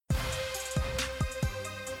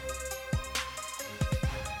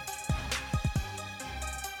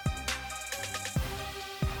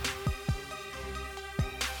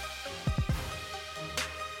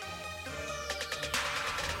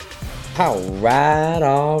All right.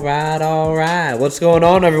 What's going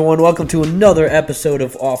on, everyone? Welcome to another episode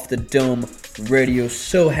of Off the Dome Radio.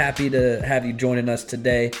 So happy to have you joining us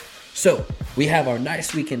today. So, we have our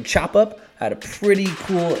nice weekend chop up. I had a pretty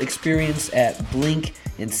cool experience at Blink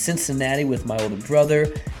in Cincinnati with my older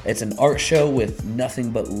brother. It's an art show with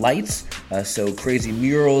nothing but lights. So crazy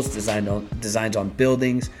murals, designs on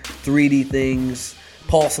buildings, 3D things,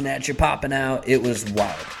 pulsing at you, popping out. It was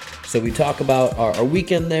wild. So we talk about our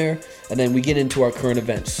weekend there, and then we get into our current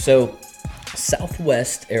events. So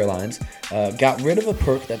Southwest Airlines got rid of a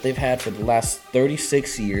perk that they've had for the last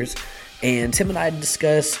 36 years, and Tim and I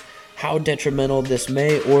discuss how detrimental this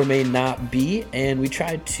may or may not be, and we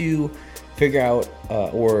tried to figure out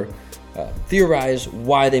or theorize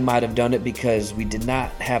why they might have done it, because we did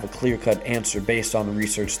not have a clear-cut answer based on the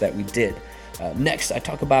research that we did. Next, I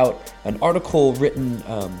talk about an article written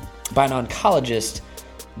by an oncologist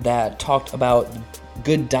that talked about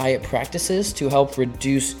good diet practices to help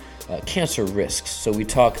reduce cancer risks. So we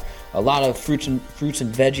talk a lot of fruits and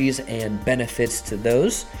veggies and benefits to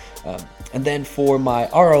those. And then for my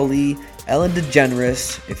RLE, Ellen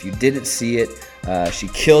DeGeneres, if you didn't see it, she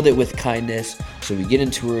killed it with kindness. So we get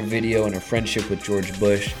into her video and her friendship with George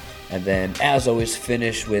Bush. And then, as always,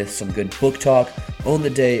 finish with some good book talk. Own the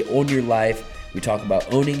day, own your life. We talk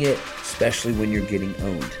about owning it, especially when you're getting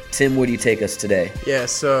owned. Tim, where do you take us today? Yeah,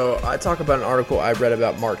 so I talk about an article I read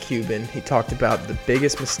about Mark Cuban. He talked about the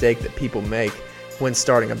biggest mistake that people make when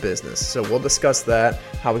starting a business. So we'll discuss that,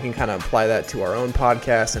 how we can kind of apply that to our own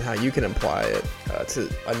podcast, and how you can apply it to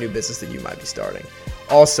a new business that you might be starting.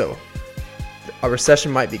 Also, a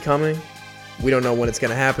recession might be coming. We don't know when it's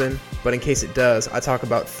going to happen, but in case it does, I talk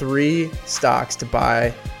about 3 stocks to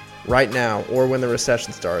buy right now or when the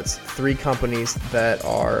recession starts. 3 companies that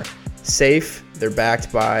are safe, they're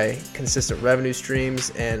backed by consistent revenue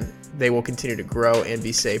streams, and they will continue to grow and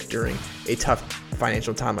be safe during a tough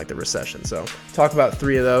financial time like the recession. So talk about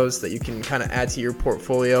 3 of those that you can kind of add to your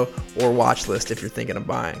portfolio or watch list if you're thinking of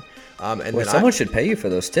buying. Someone should pay you for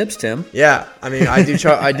those tips, Tim. Yeah, I mean, I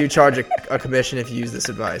do charge a commission if you use this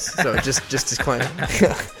advice. So just disclaimer.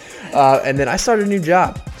 And then I started a new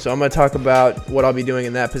job. So I'm going to talk about what I'll be doing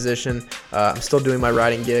in that position. I'm still doing my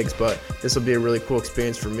writing gigs, but this will be a really cool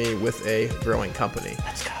experience for me with a growing company.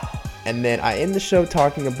 Let's go. And then I end the show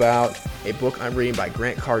talking about a book I'm reading by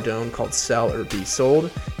Grant Cardone called Sell or Be Sold,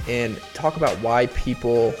 and talk about why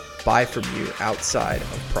people buy from you outside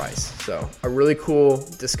of price. So a really cool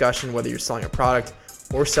discussion whether you're selling a product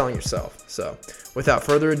or selling yourself. So without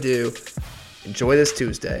further ado, enjoy this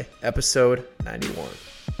Tuesday, episode 91.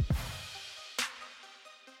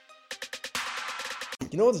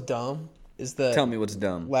 You know what's dumb? Tell me what's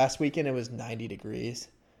dumb. Last weekend it was 90 degrees,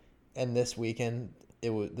 and this weekend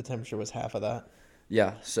the temperature was half of that.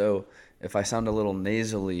 Yeah, so if I sound a little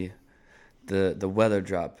nasally, the weather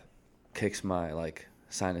drop kicks my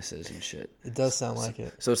sinuses and shit. It does sound like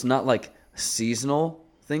it. So it's not like seasonal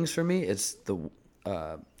things for me. It's the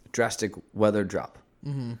drastic weather drop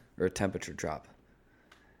or temperature drop.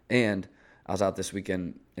 And I was out this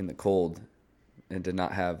weekend in the cold and did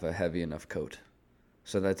not have a heavy enough coat.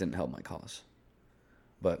 So that didn't help my cause.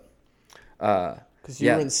 But because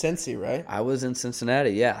you were in Cincy, right? I was in Cincinnati,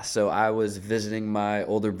 yeah. So I was visiting my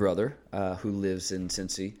older brother who lives in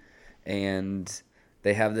Cincy, and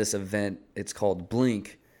they have this event. It's called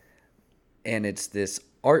Blink, and it's this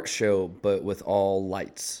art show, but with all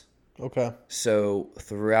lights. Okay. So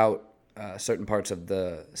throughout certain parts of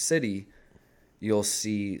the city, you'll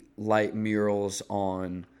see light murals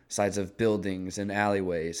on sides of buildings and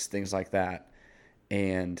alleyways, things like that.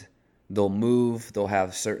 And they'll move. They'll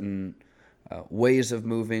have certain ways of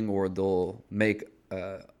moving, or they'll make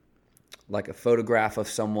like a photograph of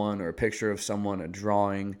someone or a picture of someone, a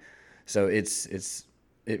drawing. So it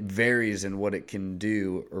varies in what it can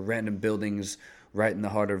do. Or random buildings right in the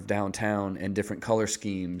heart of downtown, and different color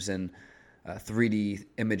schemes, and 3D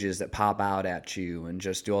images that pop out at you, and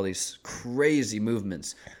just do all these crazy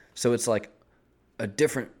movements. So it's like a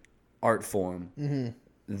different art form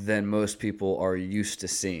than most people are used to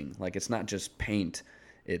seeing. Like, it's not just paint,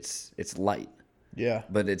 it's light. Yeah.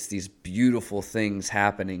 But it's these beautiful things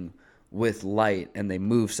happening with light, and they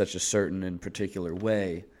move such a certain and particular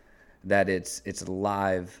way that it's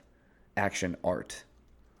live action art.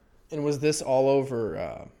 And was this all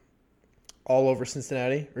over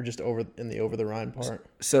Cincinnati, or just over the Rhine part?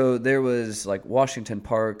 So there was like Washington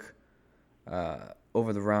Park,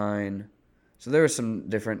 over the Rhine. So there were some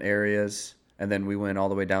different areas, and then we went all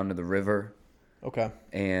the way down to the river. Okay.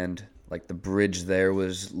 And like the bridge there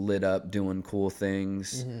was lit up doing cool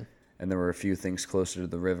things, and there were a few things closer to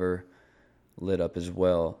the river lit up as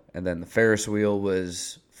well. And then the Ferris wheel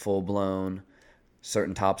was full blown.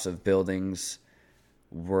 Certain tops of buildings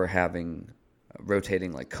were having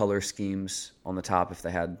rotating like color schemes on the top if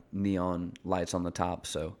they had neon lights on the top.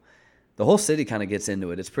 So the whole city kind of gets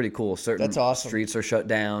into it. It's pretty cool. Certain That's awesome. streets are shut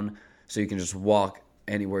down, so you can just walk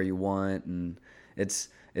anywhere you want, and it's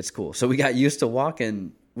cool. So we got used to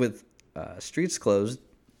walking with streets closed,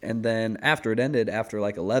 and then after it ended, after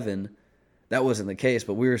like 11, that wasn't the case,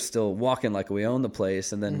 but we were still walking like we owned the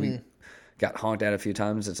place, and then we got honked at a few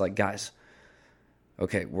times. It's like, guys,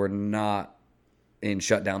 okay, we're not in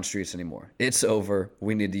shut down streets anymore. It's over.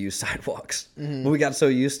 We need to use sidewalks. But we got so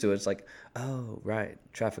used to it. It's like, oh, right,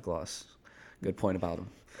 traffic laws. Good point about them.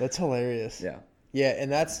 That's hilarious. Yeah. Yeah,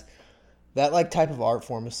 and that like type of art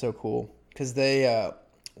form is so cool because they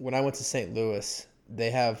when I went to St. Louis, they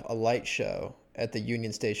have a light show at the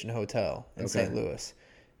Union Station Hotel in St. Louis.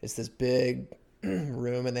 It's this big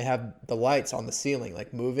room, and they have the lights on the ceiling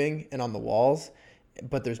like moving and on the walls,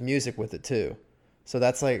 but there's music with it too. So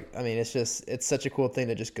that's like, I mean, it's such a cool thing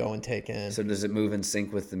to just go and take in. So does it move in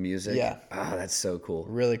sync with the music? Yeah. Ah, that's so cool.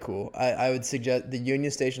 Really cool. I would suggest the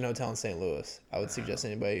Union Station Hotel in St. Louis. I would suggest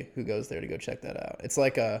anybody who goes there to go check that out. It's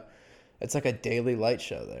like a daily light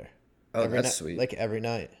show there. Oh, that's sweet. Like every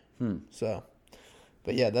night. So,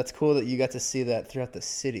 but yeah, that's cool that you got to see that throughout the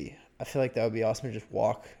city. I feel like that would be awesome to just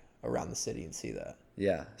walk around the city and see that.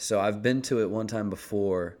 Yeah. So I've been to it one time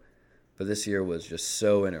before, but this year was just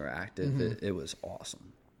so interactive. It was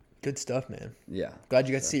awesome. Good stuff, man. Yeah. Glad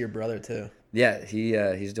you got to see your brother too. Yeah,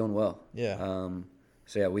 he's doing well. Yeah.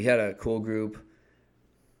 So yeah, we had a cool group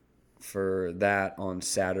for that on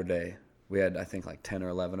Saturday. We had, I think, like 10 or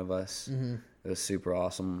 11 of us. It was super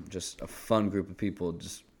awesome. Just a fun group of people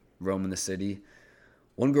just roaming the city.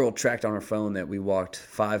 One girl tracked on her phone that we walked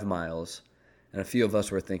 5 miles, and a few of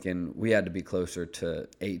us were thinking we had to be closer to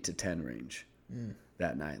 8 to 10 range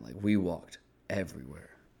that night. Like, we walked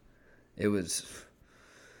everywhere. It was,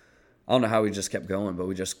 I don't know how we just kept going, but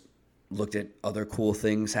we just looked at other cool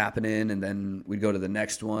things happening, and then we'd go to the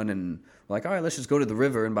next one, and we're like, all right, let's just go to the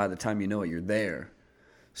river, and by the time you know it, you're there.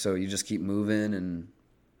 So you just keep moving and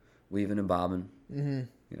weaving and bobbing. You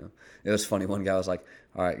know, it was funny. One guy was like,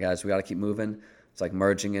 all right, guys, we got to keep moving. It's like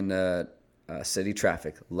merging into city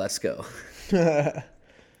traffic. Let's go.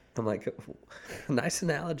 I'm like, nice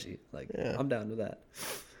analogy. Like, yeah. I'm down with that.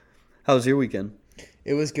 How was your weekend?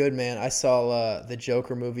 It was good, man. I saw the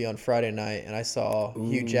Joker movie on Friday night, and I saw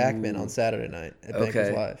Hugh Jackman on Saturday night at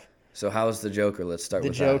Bankers Live. So how's the Joker? Let's start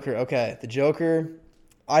with the Joker. Okay, the Joker.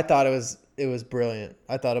 I thought it was brilliant.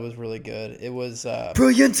 I thought it was really good. It was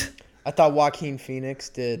brilliant. I thought Joaquin Phoenix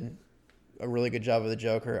did a really good job of the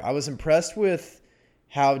Joker. I was impressed with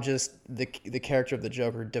how just the character of the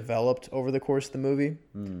Joker developed over the course of the movie.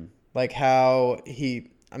 Like how it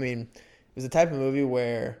was the type of movie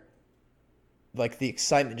where like the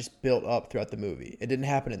excitement just built up throughout the movie. It didn't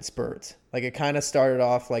happen in spurts. Like it kind of started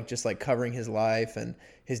off like just like covering his life and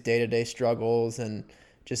his day-to-day struggles and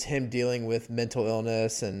just him dealing with mental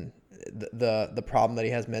illness and the problem that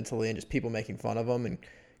he has mentally and just people making fun of him and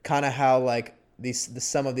kind of how like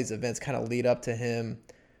some of these events kind of lead up to him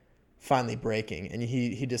finally breaking. And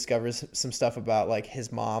he discovers some stuff about like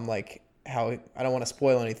his mom, like how, I don't want to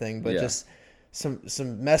spoil anything, but just some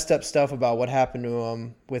messed up stuff about what happened to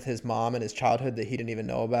him with his mom and his childhood that he didn't even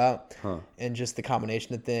know about. And just the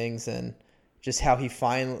combination of things and just how he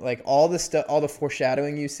finally, like all the stuff, all the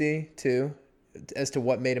foreshadowing you see too, as to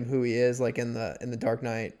what made him who he is, like in the Dark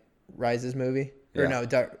Knight Rises movie. Or no, is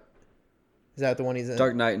that the one he's in?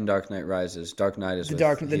 Dark Knight and Dark Knight Rises. Dark Knight is the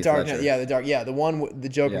Dark Knight, the one the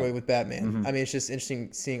Joker movie with Batman. I mean, it's just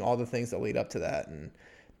interesting seeing all the things that lead up to that and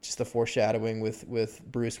just the foreshadowing with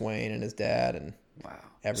Bruce Wayne and his dad and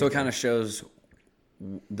everything. So it kind of shows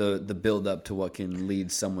the build up to what can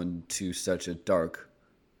lead someone to such a dark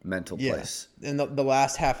mental place. And the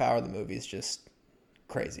last half hour of the movie is just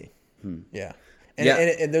crazy. Yeah.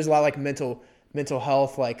 And there's a lot of like mental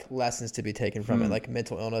health like lessons to be taken from it, like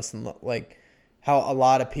mental illness and like how a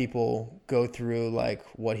lot of people go through like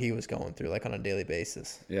what he was going through like on a daily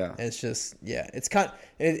basis. Yeah. And it's just it's got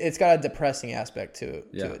a depressing aspect to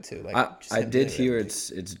it too. Like I did hear it's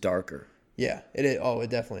darker. Yeah, it is. Oh, it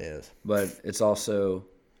definitely is. But it's also,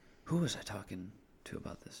 who was I talking to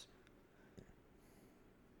about this?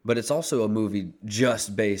 But it's also a movie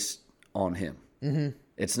just based on him.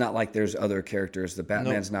 It's not like there's other characters. The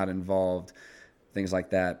Batman's not involved, things like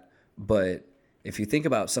that. But if you think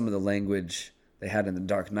about some of the language they had in The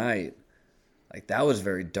Dark Knight, like that was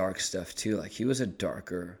very dark stuff too. Like he was a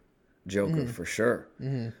darker Joker for sure.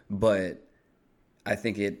 But I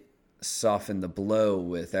think it softened the blow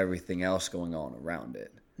with everything else going on around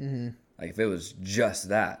it. Like if it was just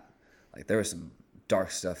that, like there was some dark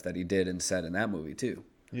stuff that he did and said in that movie too.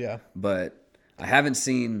 Yeah. But I haven't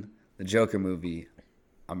seen the Joker movie.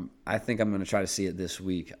 I think I'm going to try to see it this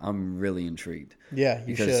week. I'm really intrigued. Yeah,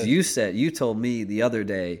 you because should. you told me the other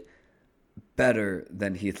day better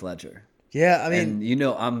than Heath Ledger. Yeah, I mean, and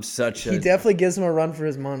I'm such he definitely gives him a run for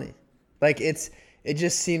his money. Like it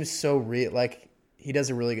just seems so real. Like he does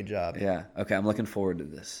a really good job. Yeah. Okay, I'm looking forward to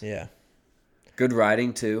this. Yeah. Good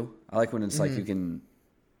writing too. I like when it's like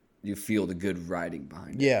you feel the good writing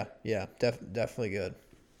behind it. Yeah, definitely good,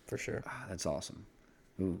 for sure. That's awesome.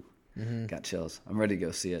 Ooh, got chills. I'm ready to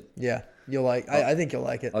go see it. Yeah, you'll like. I think you'll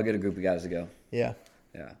like it. I'll get a group of guys to go. Yeah.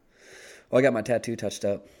 Yeah. Well, I got my tattoo touched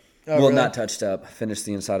up. Oh, really? Not touched up. Finished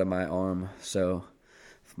the inside of my arm. So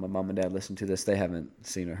if my mom and dad listen to this, they haven't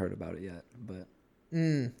seen or heard about it yet. But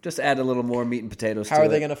just add a little more meat and potatoes to it. How are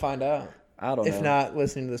they going to find out? I don't know. If not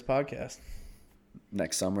listening to this podcast.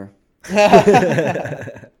 Next summer.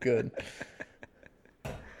 Good.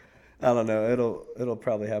 I don't know. It'll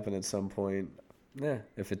probably happen at some point. Yeah,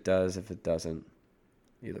 if it does, if it doesn't,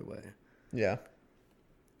 either way. Yeah.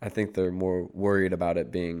 I think they're more worried about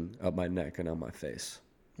it being up my neck and on my face.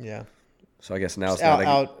 Yeah. So I guess now's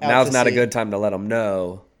Just not a good time to let them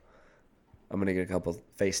know I'm going to get a couple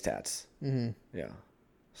face tats. Mm-hmm. Yeah.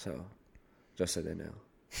 So just so they know.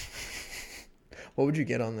 What would you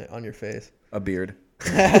get on your face? A beard.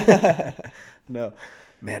 No.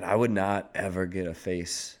 Man, I would not ever get a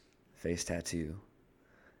face tattoo.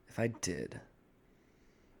 If I did,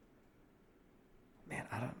 man,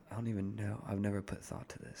 I don't even know. I've never put thought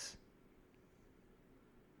to this.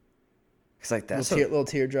 It's like that's little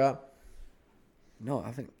teardrop. No, I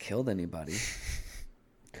haven't killed anybody.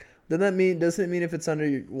 Doesn't it mean if it's under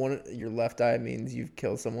your left eye, it means you've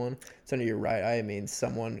killed someone? It's under your right eye, it means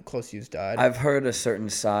someone close to you's died? I've heard a certain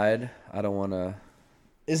side. I don't want to.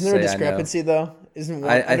 Isn't there a discrepancy though? Isn't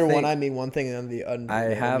under one eye mean one thing and under the other?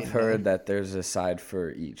 I have heard that there's a side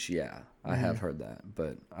for each. Yeah, I have heard that,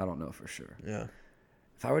 but I don't know for sure. Yeah.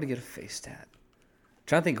 If I were to get a face tat, I'm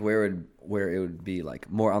trying to think where it would be, like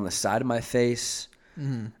more on the side of my face.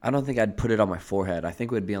 Mm-hmm. I don't think I'd put it on my forehead. I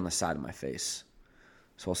think it would be on the side of my face.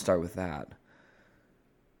 So I'll start with that.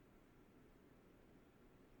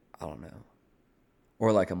 I don't know.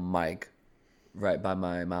 Or like a mic right by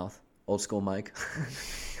my mouth. Old school mic.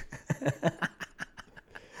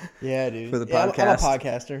 Yeah, dude. For the podcast. I'm a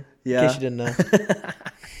podcaster. Yeah. In case you didn't know.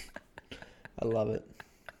 I love it.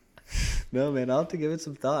 No, man, I'll have to give it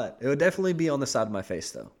some thought. It would definitely be on the side of my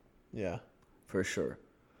face, though. Yeah. For sure.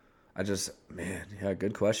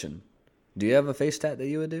 Good question. Do you have a face tat that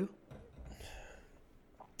you would do?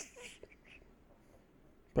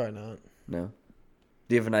 Probably not. No?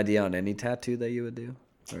 Do you have an idea on any tattoo that you would do?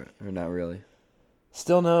 Or not really?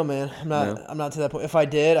 Still no, man. I'm not to that point. If I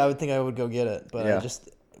did, I would think I would go get it. But yeah.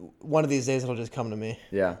 One of these days it'll just come to me.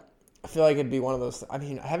 Yeah. I feel like it'd be one of those. I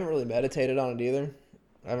mean, I haven't really meditated on it either.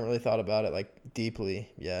 I haven't really thought about it like deeply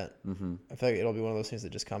yet. Mm-hmm. I feel like it'll be one of those things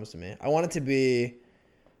that just comes to me. I want it to be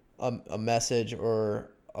a message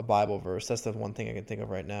or a Bible verse. That's the one thing I can think of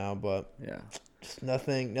right now. But yeah, just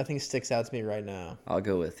nothing sticks out to me right now. I'll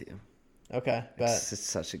go with you. Okay, it's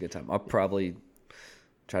such a good time. I'll probably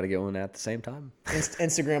try to get one at the same time.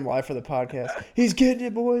 Instagram live for the podcast. He's getting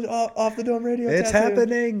it, boys. Off the Dome Radio. It's tattoo.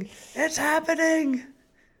 happening. It's happening.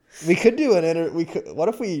 We could do what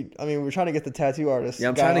if we? I mean, we're trying to get the tattoo artist. Yeah,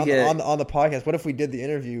 I'm trying to get on the podcast. What if we did the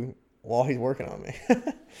interview while he's working on me?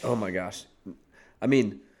 Oh my gosh, I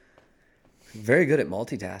mean, very good at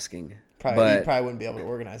multitasking. He probably wouldn't be able to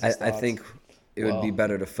organize his thoughts. I think it would be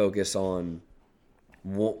better to focus on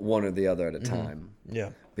one or the other at a time. Yeah.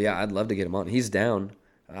 But yeah, I'd love to get him on. He's down.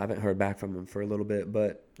 I haven't heard back from him for a little bit,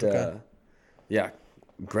 but yeah,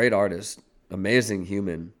 great artist, amazing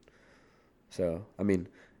human. So I mean,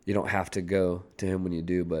 you don't have to go to him when you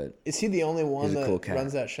do, but is he the only one that cool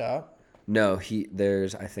runs that shop? No,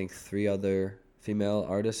 there's I think 3 other female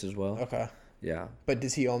artists as well. Okay. Yeah. But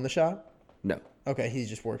does he own the shop? No. Okay, he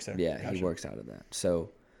just works there. Yeah, gotcha. He works out of that. So,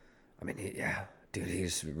 I mean, dude,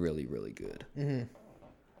 he's really, really good. Mm-hmm.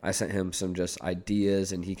 I sent him some just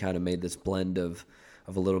ideas, and he kind of made this blend of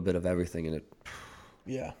a little bit of everything, and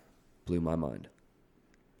it blew my mind.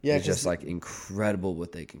 Yeah, it's just like incredible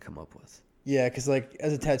what they can come up with. Yeah, because like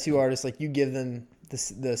as a tattoo artist, like you give them the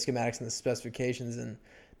schematics and the specifications, and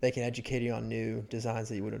they can educate you on new designs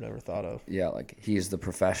that you would have never thought of. Yeah, like he's the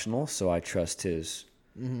professional, so I trust his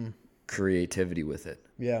creativity with it.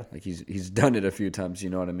 Yeah, like he's done it a few times. You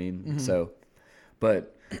know what I mean? Mm-hmm. So,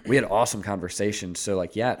 but we had awesome conversations. So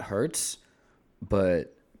like, yeah, it hurts,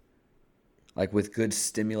 but like with good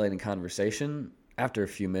stimulating conversation, after a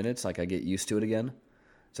few minutes, like I get used to it again.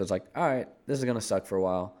 So it's like, all right, this is gonna suck for a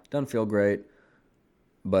while. Doesn't feel great,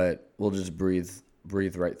 but we'll just breathe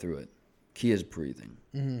right through it. Key is breathing.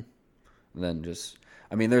 And then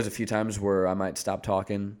there's a few times where I might stop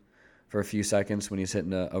talking for a few seconds when he's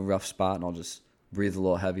hitting a rough spot, and I'll just breathe a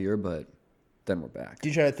little heavier, but then we're back. Do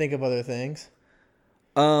you try to think of other things?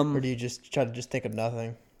 Or do you just try to just think of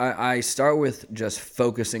nothing? I start with just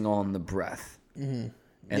focusing on the breath. And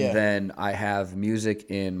then I have music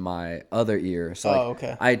in my other ear. So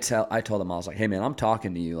okay. I told him, I was like, hey man, I'm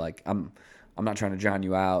talking to you. Like I'm not trying to drown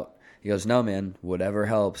you out. He goes, no man, whatever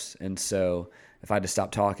helps. And so if I just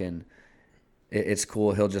stop talking, it's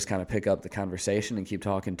cool. He'll just kind of pick up the conversation and keep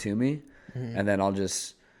talking to me. And then I'll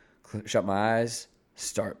just shut my eyes,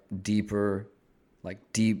 start deeper, like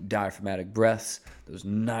deep diaphragmatic breaths, those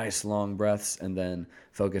nice long breaths, and then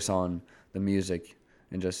focus on the music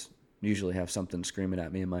and just usually have something screaming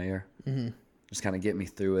at me in my ear. Just kind of get me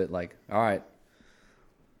through it. Like, all right,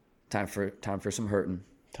 time for some hurting.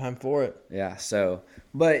 Time for it. Yeah. So,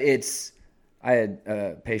 but I had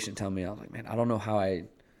a patient tell me, I was like, man, I don't know how I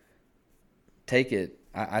take it.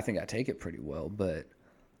 I think I take it pretty well, but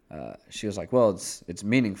she was like, well, it's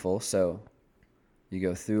meaningful. So you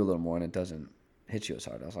go through a little more and it doesn't hit you as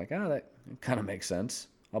hard. I was like, that kind of makes sense.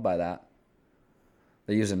 I'll buy that.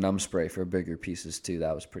 They use a numb spray for bigger pieces too.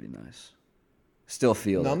 That was pretty nice. Still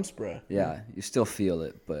feel Numb it. spray. Yeah, you still feel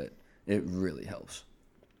it, but it really helps.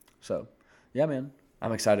 So, yeah, man,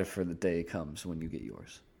 I'm excited for the day comes when you get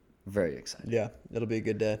yours. Very excited. Yeah, it'll be a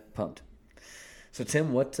good day. Pumped. So,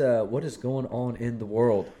 Tim, what is going on in the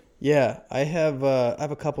world? Yeah, I have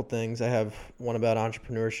a couple things. I have one about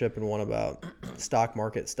entrepreneurship and one about stock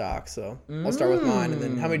market stocks. So I'll start with mine, and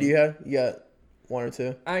then how many do you have? You got one or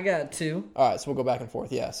two? I got two. All right, so we'll go back and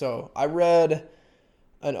forth. Yeah, so I read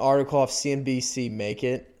an article off CNBC Make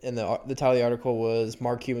It, and the title of the article was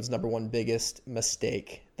Mark Cuban's #1 biggest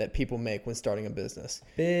mistake that people make when starting a business.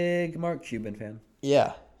 Big Mark Cuban fan.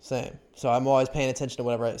 Yeah, same. So I'm always paying attention to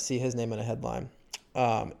whenever I see his name in a headline.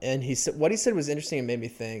 And what he said was interesting and made me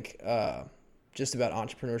think just about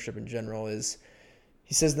entrepreneurship in general. Is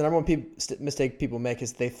he says the #1 mistake people make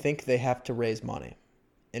is they think they have to raise money,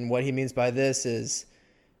 and what he means by this is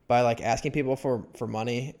by like asking people for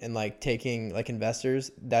money and like taking like investors.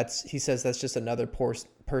 He says that's just another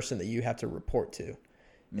person that you have to report to,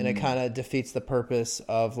 and it kind of defeats the purpose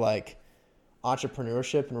of like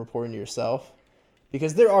entrepreneurship and reporting to yourself,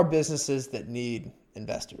 because there are businesses that need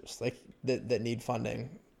investors, like that need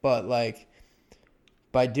funding, but like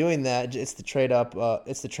by doing that, it's the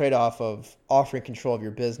trade-off of offering control of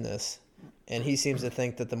your business. And he seems to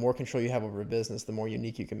think that the more control you have over a business, the more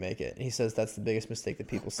unique you can make it. And he says that's the biggest mistake that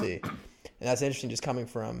people see. And that's interesting, just coming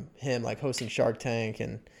from him, like hosting Shark Tank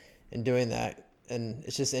and doing that. And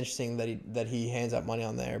it's just interesting that he hands out money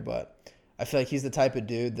on there. But I feel like he's the type of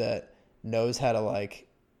dude that knows how to like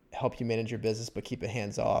help you manage your business, but keep a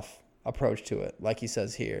hands-off approach to it, like he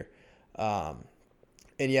says here.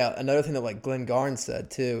 And yeah, another thing that like Glenn Garn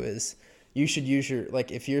said too is you should use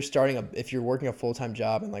if you're working a full-time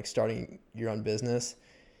job and like starting your own business,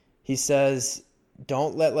 he says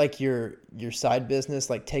don't let like your side business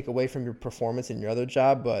like take away from your performance in your other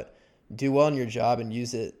job, but do well in your job and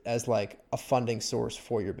use it as like a funding source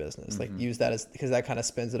for your business. Like use that because that kind of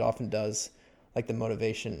spins it off and does like the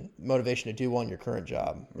motivation to do well in your current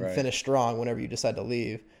job and finish strong whenever you decide to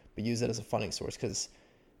leave, but use it as a funding source, because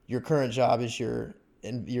your current job is your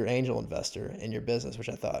angel investor in your business, which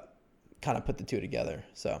I thought kind of put the two together.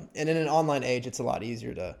 So, and in an online age, it's a lot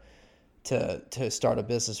easier to start a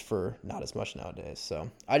business for not as much nowadays. So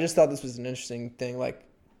I just thought this was an interesting thing, like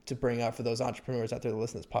to bring up for those entrepreneurs out there that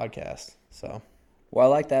listen to this podcast. So, well, I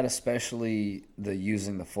like that, especially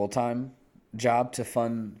using the full-time job to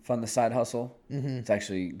fund the side hustle. It's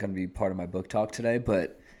actually going to be part of my book talk today,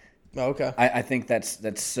 but okay. I think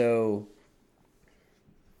that's so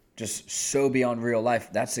beyond real life.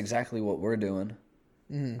 That's exactly what we're doing.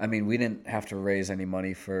 I mean, we didn't have to raise any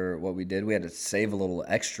money for what we did. We had to save a little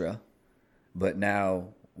extra, but now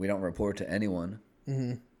we don't report to anyone.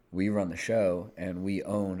 We run the show and we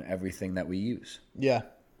own everything that we use. Yeah.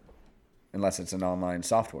 Unless it's an online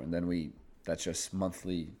software, and then that's just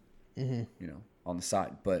monthly, on the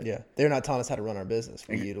side. But yeah, they're not telling us how to run our business.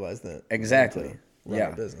 We utilize that exactly. To run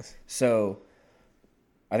our business. So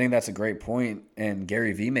I think that's a great point, and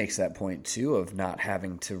Gary Vee makes that point too of not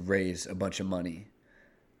having to raise a bunch of money,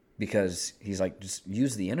 because he's like, just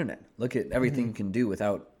use the internet. Look at everything you can do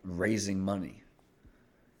without raising money.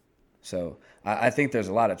 So I think there's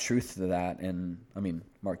a lot of truth to that, and I mean,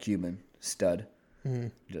 Mark Cuban, stud,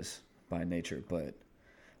 just by nature, but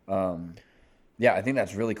yeah, I think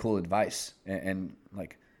that's really cool advice, and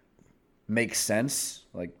like makes sense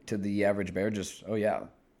like to the average bear. Just oh yeah,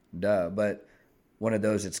 duh, but one of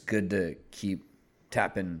those, it's good to keep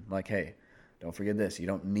tapping, like, hey, don't forget this. You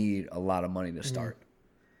don't need a lot of money to start.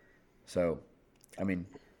 So, I mean,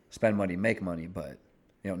 spend money, make money, but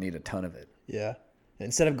you don't need a ton of it. Yeah.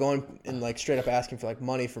 Instead of going and like straight up asking for like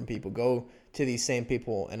money from people, go to these same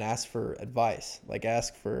people and ask for advice. Like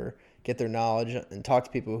get their knowledge and talk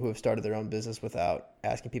to people who have started their own business without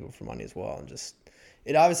asking people for money as well. And just,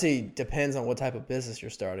 it obviously depends on what type of business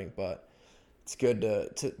you're starting, but it's good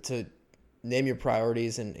to name your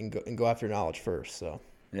priorities and go after knowledge first. So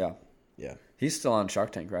yeah. Yeah. He's still on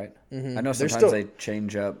Shark Tank, right? Mm-hmm. I know sometimes they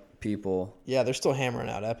change up people. Yeah, they're still hammering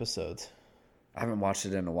out episodes. I haven't watched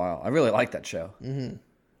it in a while. I really like that show. Mm-hmm.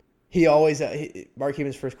 He always Mark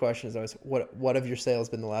Cuban's first question is always, "What have your sales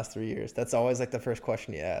been the last 3 years?" That's always like the first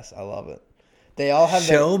question he asks. I love it. They all have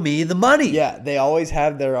show me the money. Yeah, they always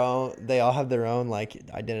have their own. They all have their own like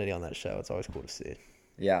identity on that show. It's always cool to see.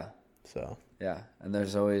 Yeah. So. Yeah, and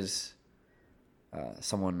there's always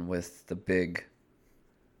someone with the big,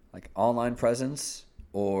 like, online presence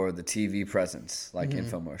or the TV presence, like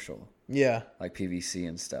infomercial. Yeah. Like PVC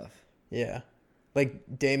and stuff. Yeah.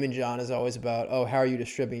 Like Damon John is always about, oh, how are you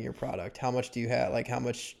distributing your product? How much do you have? Like, how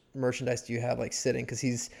much merchandise do you have, like, sitting? Because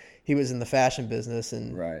he was in the fashion business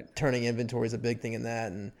and turning inventory is a big thing in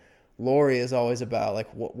that. And Lori is always about, like,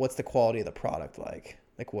 what's the quality of the product like?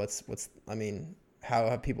 Like, I mean, how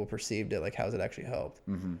have people perceived it? Like, how has it actually helped?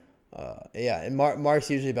 Mm-hmm. Yeah, and Mark's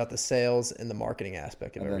usually about the sales and the marketing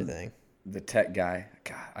aspect of everything. The tech guy,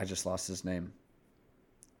 God, I just lost his name.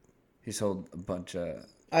 He sold a bunch of...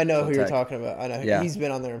 I know who you're talking about. I know. Yeah. He's been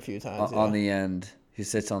on there a few times. On the end. He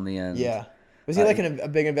sits on the end. Yeah. Was he like a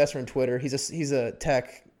big investor in Twitter? He's a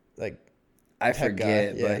tech, like, I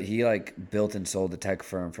forget, guy. But he, like, built and sold a tech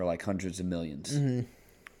firm for, like, hundreds of millions. Mm-hmm.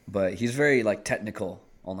 But he's very, like, technical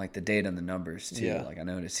on, like, the data and the numbers, too. Yeah. Like, I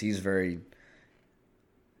noticed he's very...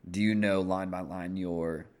 Do you know line by line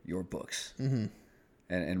your books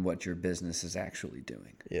and what your business is actually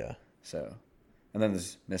doing? Yeah. So, and then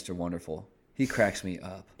there's Mr. Wonderful. He cracks me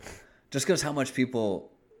up. Just because how much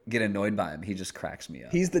people get annoyed by him, he just cracks me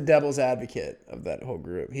up. He's the devil's advocate of that whole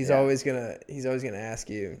group. He's always gonna ask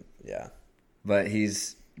you, yeah. But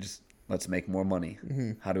he's just, let's make more money.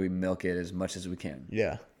 Mm-hmm. How do we milk it as much as we can?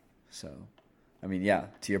 Yeah. So, I mean, yeah,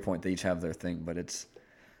 to your point, they each have their thing, but it's,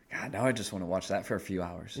 God, now I just want to watch that for a few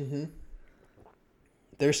hours. Mm-hmm.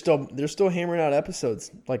 They're still hammering out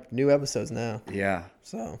episodes, like new episodes now. Yeah.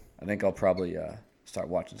 So I think I'll probably start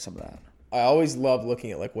watching some of that. I always love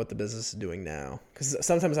looking at like what the business is doing now, because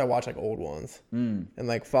sometimes I watch like old ones and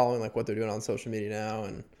like following like what they're doing on social media now,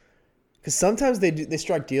 and because sometimes they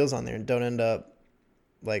strike deals on there and don't end up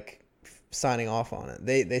like signing off on it.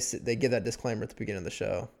 They give that disclaimer at the beginning of the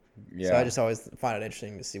show. Yeah. So I just always find it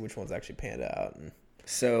interesting to see which ones actually panned out. And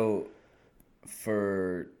so,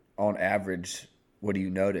 on average, what do you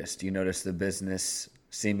notice? Do you notice the business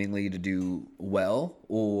seemingly to do well,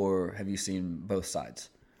 or have you seen both sides?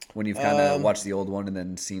 When you've kind of watched the old one and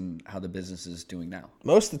then seen how the business is doing now?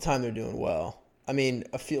 Most of the time they're doing well. I mean,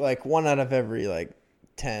 I feel like 1 out of every like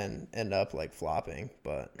 10 end up like flopping,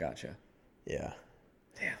 but gotcha. Yeah.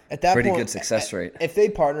 Damn. At that pretty point, good success rate. If they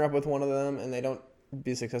partner up with one of them and they don't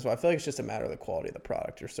be successful, I feel like it's just a matter of the quality of the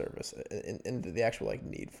product or service and the actual like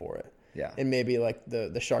need for it. Yeah. And maybe like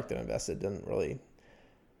the shark that invested didn't really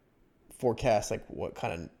forecast like what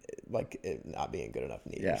kind of like it not being good enough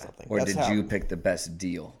need or something. Or did you pick the best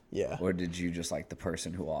deal? Yeah. Or did you just like the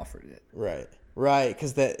person who offered it? Right.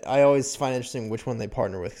 Because I always find interesting which one they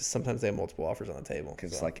partner with, because sometimes they have multiple offers on the table.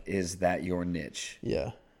 Because like, is that your niche?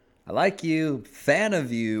 Yeah. I like you, fan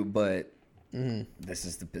of you, but this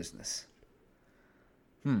is the business.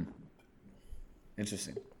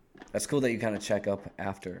 Interesting. That's cool that you kind of check up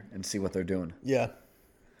after and see what they're doing. Yeah.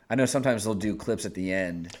 I know sometimes they'll do clips at the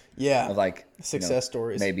end. Yeah. Of like success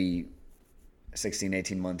stories. Maybe 16,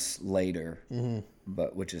 18 months later,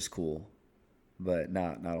 but which is cool, but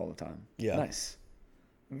not all the time. Yeah. Nice.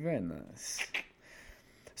 Very nice.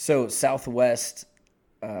 So Southwest,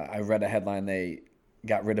 I read a headline. They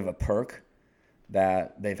got rid of a perk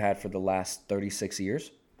that they've had for the last 36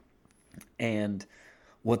 years. And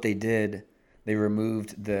what they did, they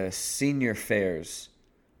removed the senior fares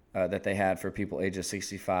that they had for people ages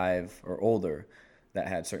 65 or older that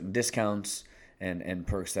had certain discounts and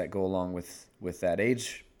perks that go along with that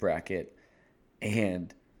age bracket.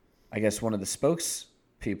 And I guess one of the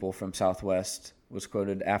spokespeople from Southwest was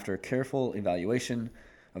quoted, "After a careful evaluation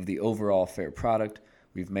of the overall fare product,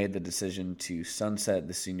 we've made the decision to sunset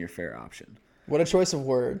the senior fare option." What a choice of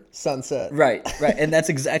word, sunset. Right. And that's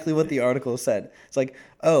exactly what the article said. It's like,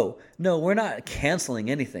 oh, no, we're not canceling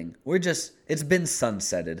anything. It's been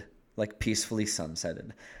sunsetted, like peacefully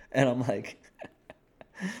sunsetted. And I'm like,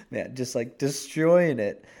 Man, just like destroying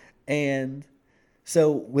it. And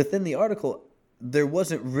so within the article, there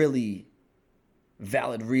wasn't really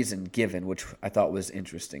valid reason given, which I thought was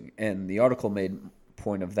interesting. And the article made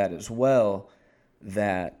point of that as well,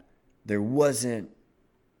 that there wasn't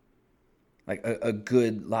like a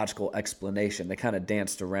good logical explanation. They kind of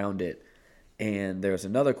danced around it. And there's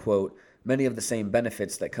another quote, many of the same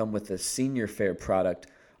benefits that come with the senior fare product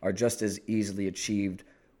are just as easily achieved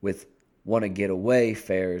with want to get away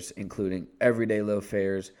fares, including everyday low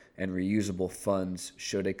fares and reusable funds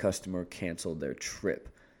should a customer cancel their trip.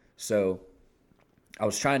 So I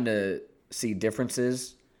was trying to see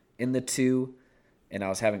differences in the two, and I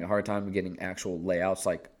was having a hard time getting actual layouts,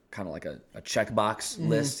 like kind of like a checkbox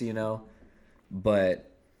list, you know.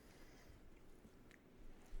 But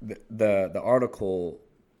the article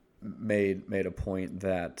made a point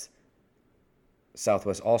that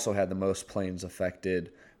Southwest also had the most planes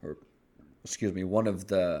affected, or excuse me, one of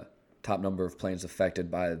the top number of planes affected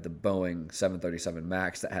by the Boeing 737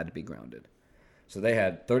 MAX that had to be grounded. So they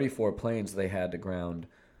had 34 planes they had to ground,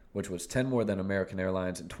 which was 10 more than American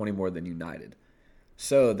Airlines and 20 more than United.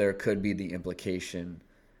 So there could be the implication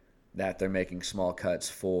that they're making small cuts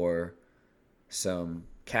for some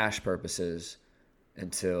cash purposes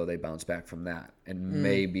until they bounce back from that. And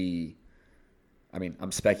maybe, I mean,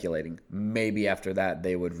 I'm speculating, maybe after that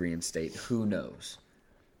they would reinstate. Who knows?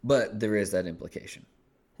 But there is that implication.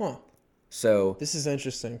 Huh. So This is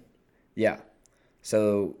interesting. yeah.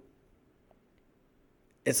 So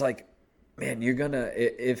it's like, man, you're gonna,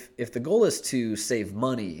 if the goal is to save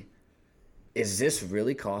money, is this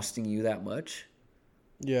really costing you that much?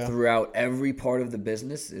 Yeah. Throughout every part of the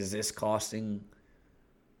business, is this costing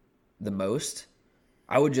the most?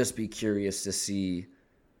 I would just be curious to see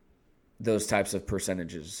those types of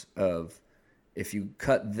percentages of, if you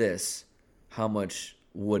cut this, how much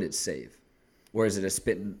would it save? Or is it a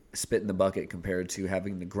spit in the bucket compared to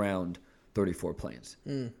having to ground 34 planes?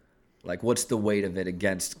 Like, what's the weight of it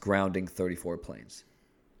against grounding 34 planes?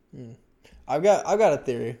 I've got a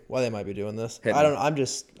theory why they might be doing this. Hit me. I don't. I'm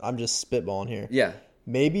just spitballing here. Yeah.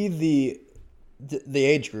 Maybe the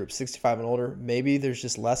age group 65 and older. Maybe there's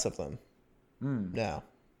just less of them now.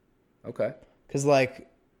 Okay. Because like,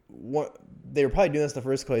 what they were probably doing this in the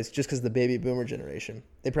first place just because the baby boomer generation.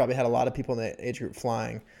 They probably had a lot of people in that age group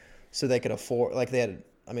flying, so they could afford. Like they had.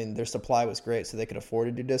 I mean, their supply was great, so they could afford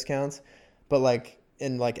to do discounts. But like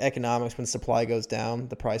in like economics, when supply goes down,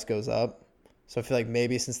 the price goes up. So I feel like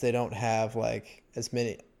maybe since they don't have like as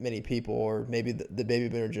many people, or maybe the baby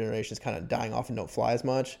boomer generation is kind of dying off and don't fly as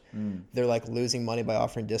much, they're like losing money by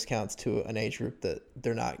offering discounts to an age group that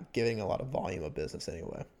they're not giving a lot of volume of business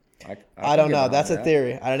anyway. I don't know. That's a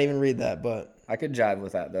theory. I didn't even read that, but I could jive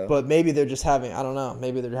with that though. But maybe they're just having, I don't know,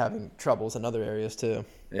 maybe they're having troubles in other areas too.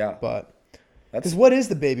 Yeah. But because what is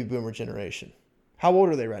the baby boomer generation? How old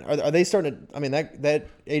are they right now? Are they starting to, I mean, that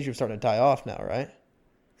age group's starting to die off now, right?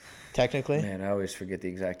 Technically. Man, I always forget the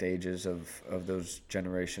exact ages of those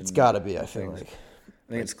generations. It's got to be, I feel like.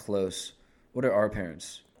 I think it's close. What are our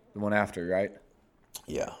parents? The one after, right?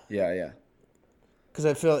 Yeah. Yeah. Because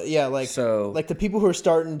I feel, like the people who are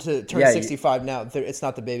starting to turn 65 now, it's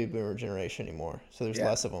not the baby boomer generation anymore. So there's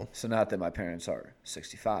less of them. So not that my parents are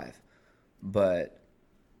 65, but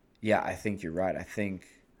yeah, I think you're right. I think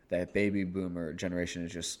that baby boomer generation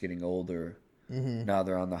is just getting older. Now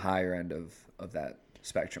they're on the higher end of that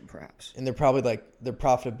spectrum, perhaps. And they're probably like, their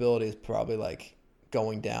profitability is probably like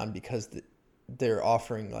going down because they're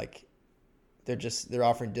offering like, they're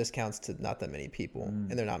offering discounts to not that many people,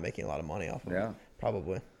 and they're not making a lot of money off of it.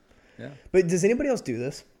 Probably. Yeah. But does anybody else do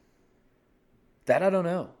this? That I don't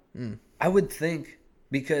know. I would think,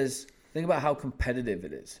 because think about how competitive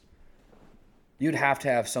it is. You'd have to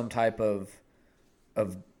have some type of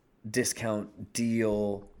discount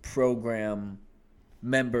deal, program,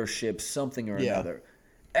 membership, something or another.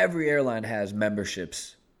 Every airline has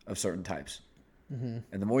memberships of certain types. And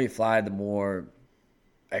the more you fly, the more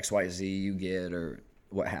XYZ you get or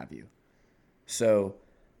what have you. So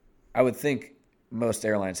I would think most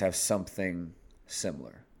airlines have something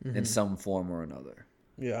similar in some form or another.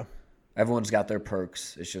 Yeah. Everyone's got their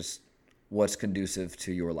perks. It's just what's conducive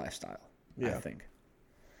to your lifestyle, I think.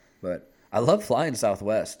 But I love flying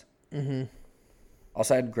Southwest.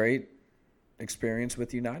 Also had great experience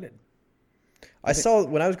with United.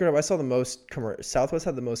 When I was growing up, I saw the most Southwest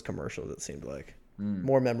had the most commercials, it seemed like.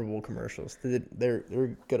 More memorable commercials.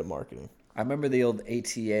 They're good at marketing. I remember the old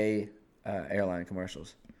ATA airline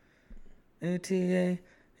commercials. ATA,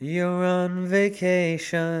 you're on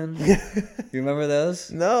vacation. You remember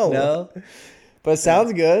those? No. But it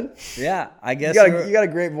sounds good. Yeah, I guess you got a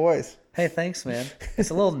great voice. Hey, thanks, man. It's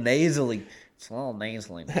a little nasally. It's a little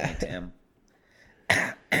nasally today, Tim.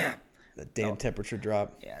 The damn temperature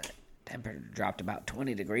drop. Yeah, the temperature dropped about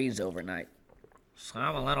 20 degrees overnight. So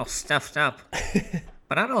I'm a little stuffed up.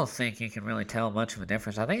 But I don't think you can really tell much of a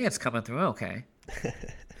difference. I think it's coming through okay.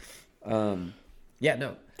 Yeah,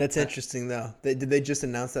 no. That's interesting, though. Did they just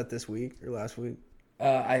announce that this week or last week?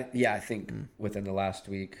 I think within the last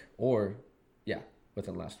week within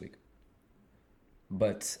the last week.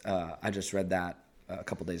 But I just read that a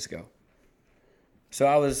couple days ago. So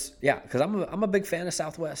I was, because I'm a big fan of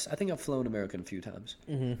Southwest. I think I've flown American a few times,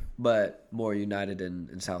 but more United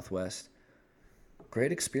in Southwest.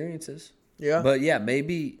 Great experiences. Yeah. But yeah,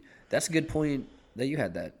 maybe that's a good point that you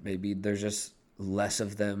had that. Maybe there's just less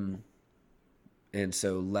of them, and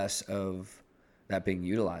so less of that being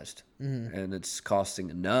utilized. And it's costing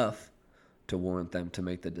enough to warrant them to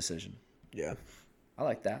make the decision. Yeah. I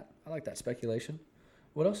like that. I like that speculation.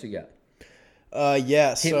 What else you got?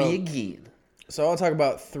 Hit me again. So I want to talk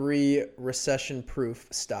about 3 recession-proof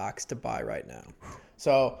stocks to buy right now.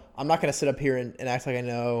 So I'm not going to sit up here and act like I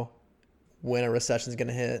know when a recession is going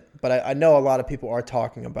to hit, but I know a lot of people are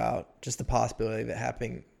talking about just the possibility of it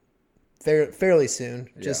happening fairly soon.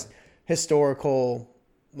 Just historical,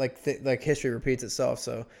 like history repeats itself.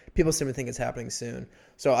 So people seem to think it's happening soon.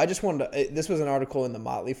 So I just wanted to. This was an article in the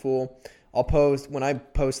Motley Fool. I'll post when I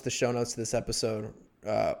post the show notes to this episode.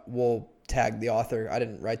 We'll tag the author. I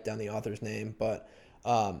didn't write down the author's name, but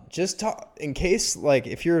just talk in case, like,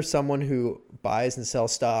 if you're someone who buys and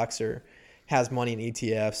sells stocks or has money in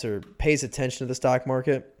ETFs or pays attention to the stock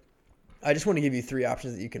market, I just want to give you 3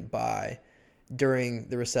 options that you can buy during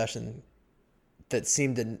the recession that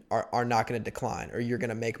seem to are not going to decline, or you're going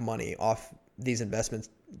to make money off these investments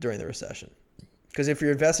during the recession. Because if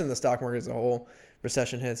you're investing in the stock market as a whole,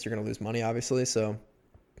 recession hits, you're going to lose money, obviously. So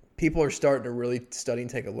people are starting to really study and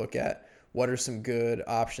take a look at what are some good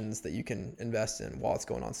options that you can invest in while it's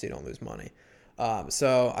going on so you don't lose money.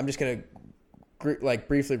 So I'm just going to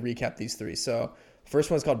briefly recap these 3. So first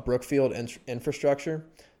one's called Brookfield Infrastructure.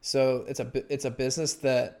 So it's a business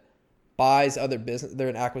that buys other business. They're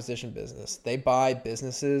an acquisition business. They buy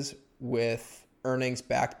businesses with earnings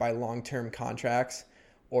backed by long-term contracts,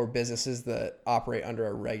 or businesses that operate under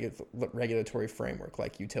a regulatory framework,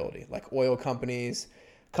 like utility, like oil companies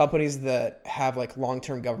that have like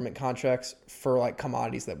long-term government contracts for like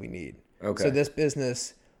commodities that we need. Okay. So this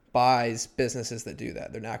business buys businesses that do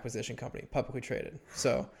that. They're an acquisition company, publicly traded.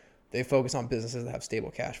 So they focus on businesses that have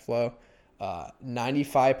stable cash flow.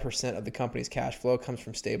 95% of the company's cash flow comes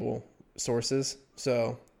from stable sources.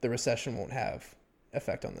 So the recession won't have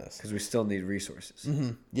effect on this. Because we still need resources.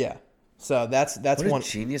 Mm-hmm. Yeah. So that's what one. A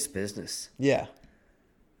genius business. Yeah.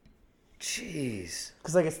 Jeez.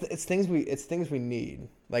 Because like it's things we need.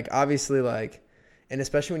 Like obviously like, and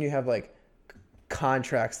especially when you have like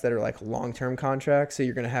contracts that are like long-term contracts, so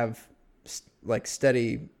you're gonna have like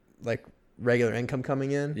steady like regular income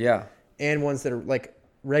coming in. Yeah. And ones that are like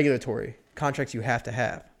regulatory contracts you have to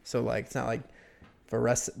have. So like it's not like if a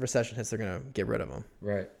recession hits, they're gonna get rid of them.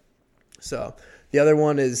 Right. So the other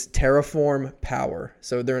one is Terraform Power.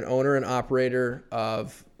 So they're an owner and operator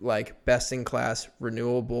of like best-in-class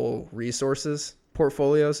renewable resources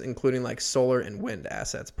portfolios, including like solar and wind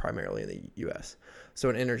assets, primarily in the U.S. So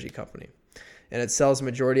an energy company. And it sells the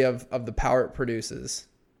majority of the power it produces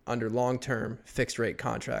under long-term fixed-rate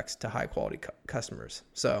contracts to high-quality customers.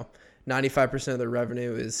 So 95% of their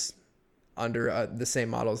revenue is under the same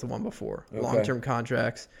model as the one before. Okay. Long-term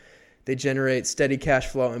contracts. They generate steady cash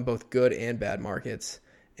flow in both good and bad markets,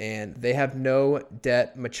 and they have no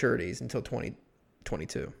debt maturities until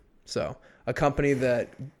 2022. So a company that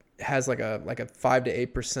has like a 5 to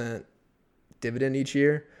 8% dividend each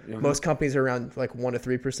year. Mm-hmm. Most companies are around like 1 to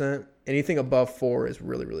 3%. Anything above 4 is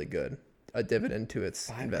really, really good. A dividend to its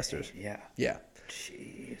investors. 8, yeah. Yeah.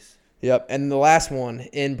 Jeez. Yep. And the last one,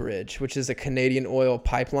 Enbridge, which is a Canadian oil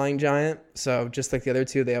pipeline giant. So just like the other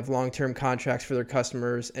 2, they have long-term contracts for their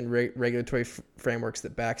customers and regulatory frameworks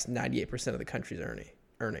that backs 98% of the country's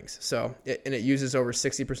earnings. So it uses over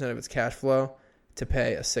 60% of its cash flow to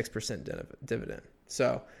pay a 6% dividend.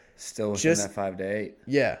 So still within that 5 to 8.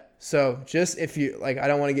 Yeah. So just if you like, I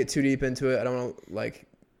don't want to get too deep into it. I don't want to like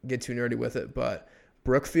get too nerdy with it, but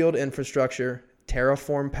Brookfield Infrastructure,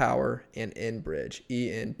 Terraform Power, and Enbridge,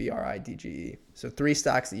 Enbridge. So 3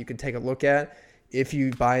 stocks that you can take a look at if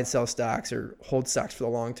you buy and sell stocks or hold stocks for the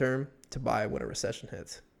long term to buy when a recession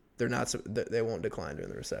hits. They won't decline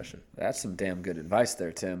during the recession. That's some damn good advice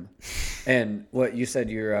there, Tim. And what you said,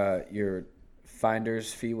 your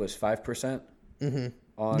finder's fee was 5%? Mm-hmm.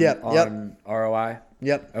 On ROI?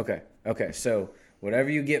 Yep. Okay. So whatever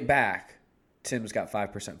you get back, Tim's got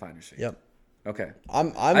 5% finder's fee. Yep. Okay.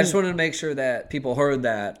 I I just wanted to make sure that people heard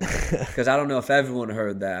that because I don't know if everyone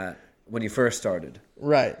heard that when you first started.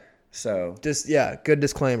 right. So, Just good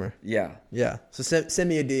disclaimer. yeah. Yeah. So send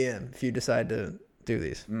me a DM if you decide to do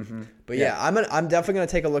these. Mm-hmm. But I'm definitely gonna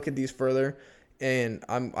take a look at these further, and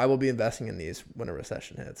I will be investing in these when a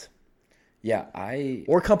recession hits. Yeah,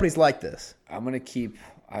 Or companies like this. I'm going to keep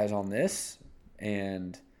eyes on this.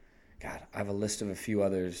 And, God, I have a list of a few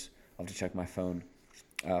others. I'll have to check my phone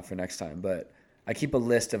for next time. But I keep a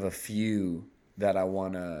list of a few that I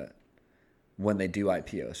want to, when they do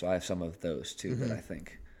IPO. So I have some of those, too, that I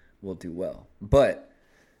think will do well. But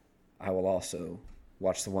I will also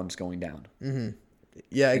watch the ones going down.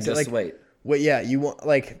 Yeah, And exactly. just wait. Wait, yeah, you want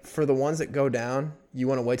for the ones that go down, you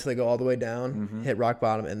want to wait till they go all the way down, hit rock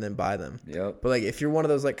bottom, and then buy them. Yep. But if you're one of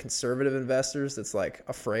those conservative investors that's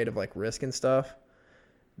afraid of risk and stuff,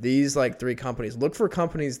 these 3 companies, look for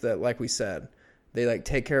companies that, like we said, they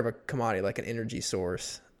take care of a commodity like an energy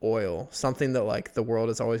source, oil, something that the world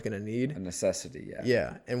is always going to need. A necessity, yeah.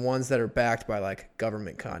 Yeah, and ones that are backed by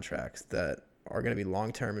government contracts that are going to be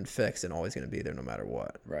long term and fixed and always going to be there no matter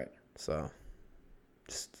what. Right. So,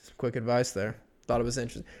 just some quick advice there. Thought it was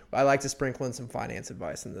interesting. I like to sprinkle in some finance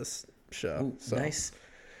advice in this show. Ooh, so. nice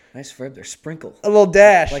verb there. Sprinkle. A little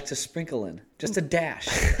dash. Like to sprinkle in. Just a dash.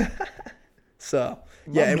 So,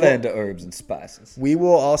 And blend of herbs and spices. we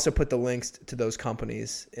will also put the links to those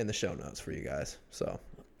companies in the show notes for you guys. So,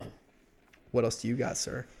 what else do you got,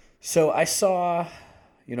 sir? So I saw,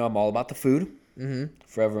 I'm all about the food,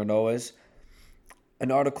 forever and always. An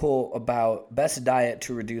article about best diet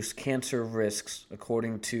to reduce cancer risks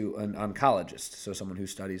according to an oncologist, so someone who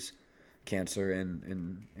studies cancer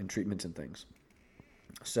and treatments and things.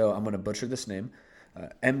 So I'm going to butcher this name.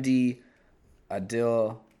 MD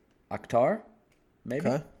Adil Akhtar, maybe?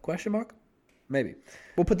 Okay. Question mark? Maybe.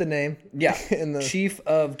 We'll put the name. Yeah. in the Chief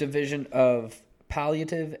of Division of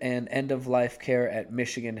Palliative and End-of-Life Care at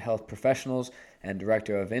Michigan Health Professionals and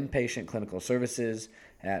Director of Inpatient Clinical Services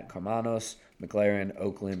at Karmanos McLaren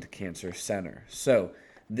Oakland Cancer Center. So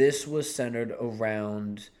this was centered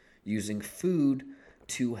around using food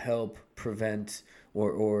to help prevent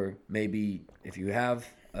or maybe if you have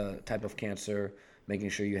a type of cancer, making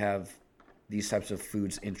sure you have these types of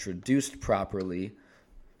foods introduced properly,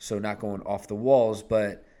 so not going off the walls,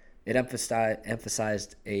 but it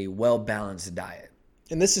emphasized a well-balanced diet.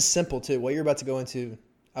 And this is simple, too. What you're about to go into,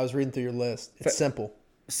 I was reading through your list. It's simple.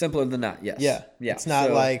 Simpler than that, yes. Yeah. It's not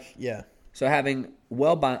So having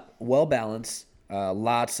well-balanced,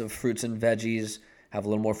 lots of fruits and veggies, have a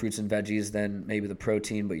little more fruits and veggies than maybe the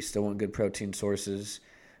protein, but you still want good protein sources.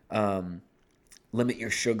 Limit your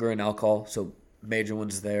sugar and alcohol, so major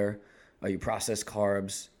ones there. You processed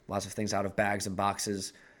carbs, lots of things out of bags and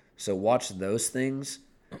boxes. So watch those things,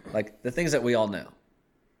 like the things that we all know.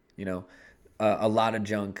 A lot of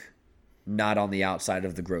junk not on the outside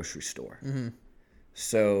of the grocery store.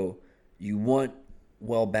 So you want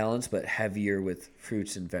well-balanced but heavier with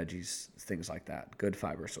fruits and veggies, things like that, good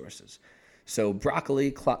fiber sources. So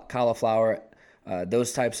broccoli, cauliflower,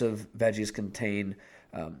 those types of veggies contain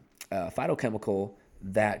a phytochemical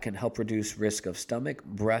that can help reduce risk of stomach,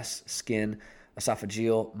 breast, skin,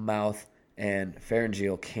 esophageal, mouth, and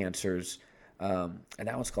pharyngeal cancers. And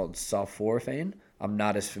that one's called sulforaphane. I'm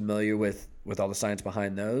not as familiar with all the science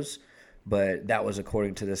behind those, but that was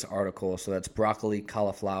according to this article. So that's broccoli,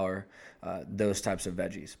 cauliflower, those types of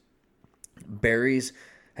veggies. Berries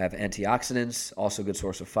have antioxidants, also a good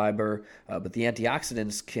source of fiber, but the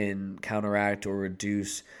antioxidants can counteract or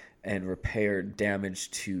reduce and repair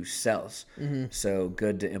damage to cells. So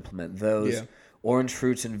good to implement those. Yeah. Orange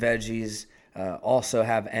fruits and veggies also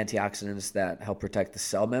have antioxidants that help protect the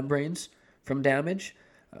cell membranes from damage.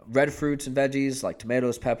 Red fruits and veggies like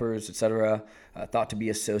tomatoes, peppers, etc., thought to be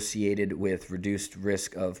associated with reduced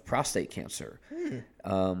risk of prostate cancer.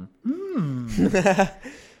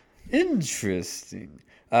 Interesting.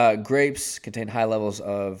 Grapes contain high levels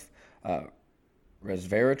of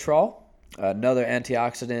resveratrol, another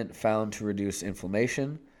antioxidant found to reduce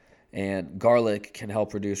inflammation. And garlic can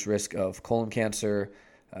help reduce risk of colon cancer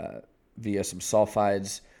via some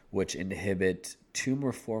sulfides, which inhibit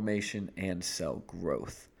tumor formation and cell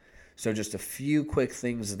growth. So just a few quick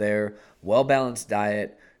things there. Well-balanced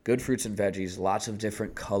diet, good fruits and veggies, lots of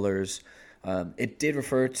different colors. It did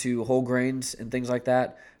refer to whole grains and things like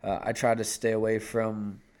that. I try to stay away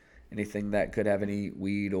from anything that could have any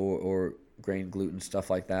wheat or grain, gluten, stuff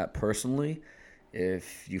like that personally.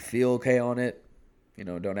 If you feel okay on it,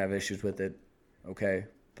 don't have issues with it, okay,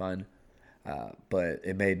 fine. But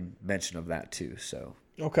it made mention of that too. So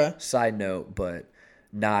Okay. side note, but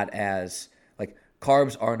not as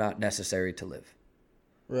carbs are not necessary to live.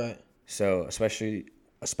 Right. So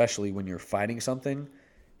especially when you're fighting something,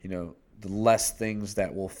 the less things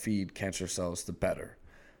that will feed cancer cells, the better.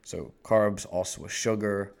 So carbs, also with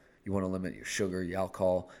sugar. You want to limit your sugar, your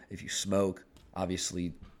alcohol. If you smoke,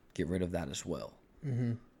 obviously get rid of that as well.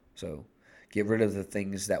 Mm-hmm. So get rid of the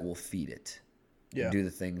things that will feed it. Yeah. And do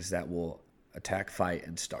the things that will attack, fight,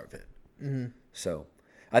 and starve it. Mm-hmm. So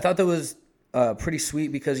I thought that was pretty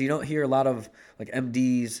sweet because you don't hear a lot of like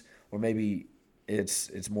MDs, or maybe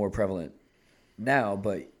it's more prevalent now,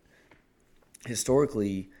 but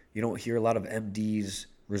historically you don't hear a lot of MDs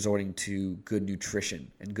resorting to good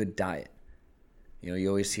nutrition and good diet. You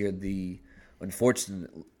always hear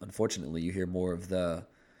unfortunately you hear more of the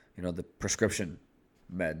prescription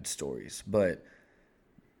med stories. But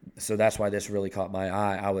so that's why this really caught my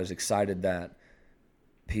eye. I was excited that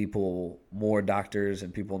more doctors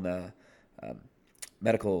and people in the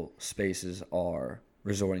medical spaces are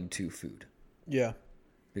resorting to food. Yeah.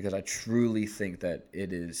 Because I truly think that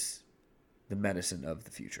it is the medicine of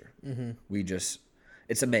the future. Mm-hmm.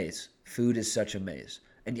 It's a maze. Food is such a maze.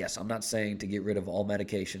 And yes, I'm not saying to get rid of all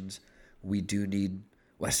medications. We do need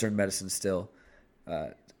Western medicine still.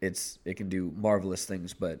 It can do marvelous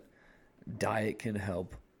things, but diet can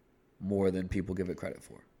help more than people give it credit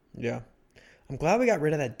for. Yeah. I'm glad we got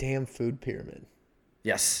rid of that damn food pyramid.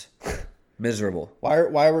 Yes. Miserable.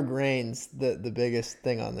 Why were grains the biggest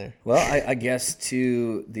thing on there? Well, I guess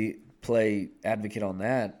to play advocate on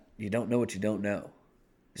that, you don't know what you don't know.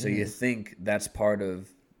 So you think that's part of,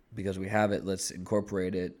 because we have it, let's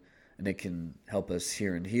incorporate it, and it can help us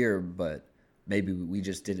here and here, but maybe we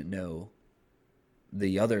just didn't know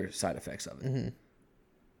the other side effects of it. Mm-hmm.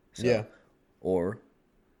 So, yeah. Or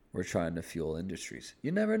we're trying to fuel industries.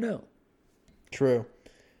 You never know. True.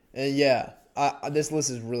 And yeah, this list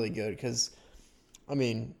is really good because,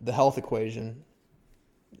 the health equation,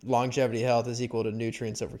 longevity health is equal to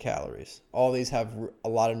nutrients over calories. All these have a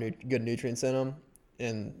lot of good nutrients in them,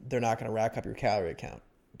 and they're not going to rack up your calorie count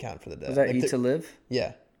for the day. Is that eat to live?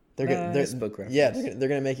 Yeah. They're book reference. Yeah, they're going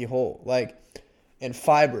to make you whole. And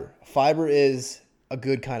fiber. Fiber is a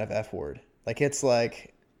good kind of F word. It's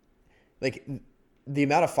like the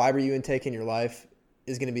amount of fiber you intake in your life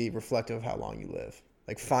is going to be reflective of how long you live.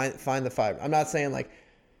 Find the fiber. I'm not saying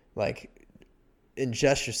like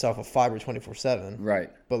ingest yourself with fiber 24/7. Right.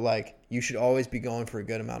 But you should always be going for a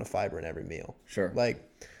good amount of fiber in every meal. Sure.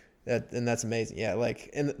 That, and that's amazing. Yeah.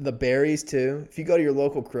 And the berries too. If you go to your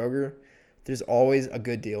local Kroger, there's always a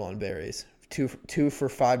good deal on berries. Two for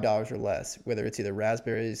 $5 or less. Whether it's either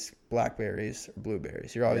raspberries, blackberries, or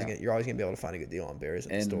blueberries, you're always gonna be able to find a good deal on berries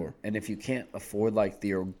at the store. And if you can't afford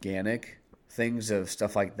the organic things of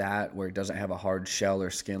stuff like that, where it doesn't have a hard shell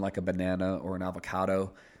or skin like a banana or an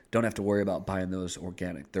avocado, don't have to worry about buying those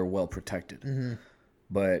organic. They're well protected. Mm-hmm.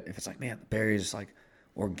 But if it's the berries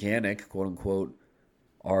organic, quote unquote,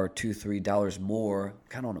 are $2-3 more,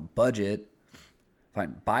 kind of on a budget,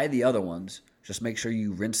 fine, buy the other ones. Just make sure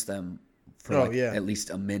you rinse them for at least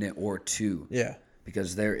a minute or two. Yeah.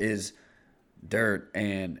 Because there is dirt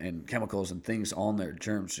and chemicals and things on there,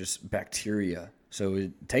 germs, just bacteria. So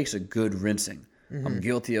it takes a good rinsing. Mm-hmm. I'm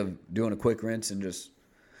guilty of doing a quick rinse and just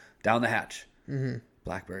down the hatch. Mm-hmm.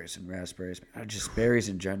 Blackberries and raspberries, just berries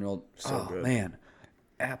in general. So good. Man,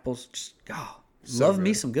 apples, love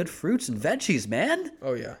me some good fruits and veggies, man.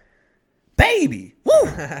 Oh yeah, baby. Woo.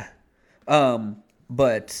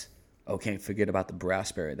 But can't forget about the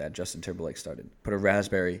raspberry that Justin Timberlake started. Put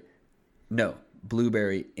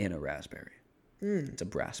blueberry in a raspberry. It's a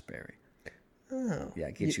raspberry. Oh. Yeah,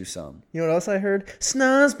 get you some. You know what else I heard?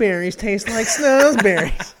 Snozberries taste like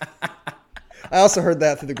snozberries. I also heard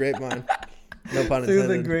that through the grapevine. No pun intended. Through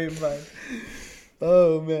the grapevine.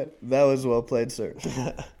 Oh, man. That was well played, sir.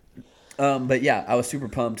 But yeah, I was super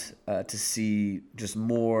pumped to see just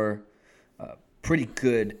more pretty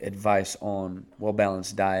good advice on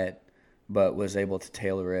well-balanced diet, but was able to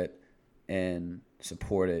tailor it and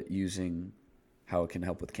support it using how it can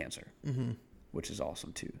help with cancer, which is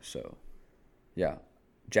awesome too. So, yeah,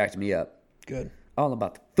 jacked me up. Good. All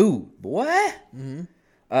about the food, boy. Mm-hmm.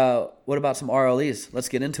 What about some RLEs? Let's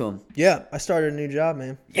get into them. Yeah, I started a new job,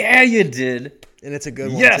 man. Yeah, you did. And it's a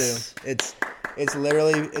good one yes. too. It's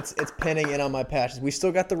literally it's pinning in on my passions. We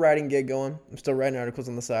still got the writing gig going. I'm still writing articles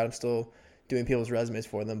on the side. I'm still doing people's resumes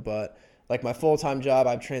for them, but my full-time job,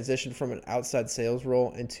 I've transitioned from an outside sales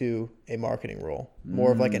role into a marketing role.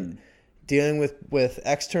 More of dealing with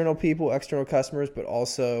external people, external customers, but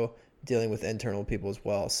also dealing with internal people as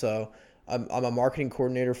well. So I'm a marketing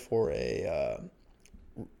coordinator for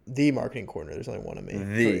the marketing coordinator. There's only one of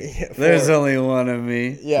me. There's only one of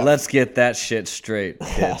me. Yeah. Let's get that shit straight,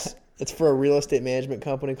 kids. It's for a real estate management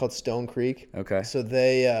company called Stone Creek. Okay. So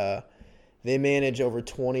they They manage over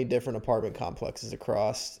 20 different apartment complexes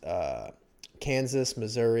across Kansas,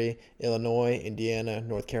 Missouri, Illinois, Indiana,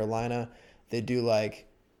 North Carolina. They do like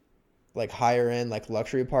higher end, like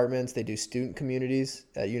luxury apartments. They do student communities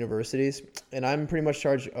at universities. And I'm pretty much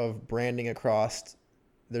charged of branding across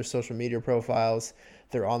their social media profiles,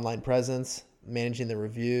 their online presence, managing the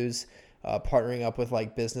reviews, partnering up with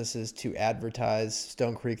like businesses to advertise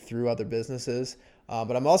Stone Creek through other businesses.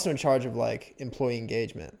 But I'm also in charge of like employee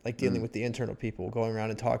engagement, like dealing with the internal people, going around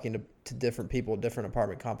and talking to different people, different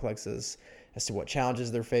apartment complexes as to what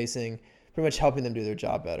challenges they're facing, pretty much helping them do their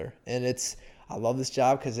job better. And I love this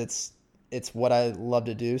job because it's what I love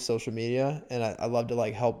to do, social media. And I love to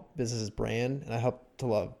like help businesses brand, and I help to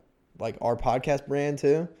love like our podcast brand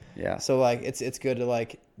too. Yeah. So like it's good to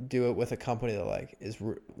like do it with a company that like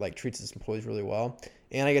like treats its employees really well.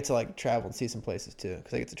 And I get to like travel and see some places too,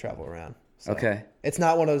 because I get to travel around. So Okay. It's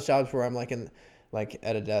not one of those jobs where I'm like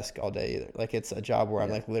at a desk all day either. Like it's a job where I'm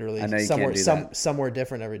like literally somewhere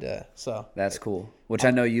different every day. So that's cool. Which I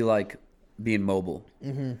know you like being mobile.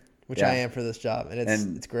 Mm-hmm. Which I am for this job,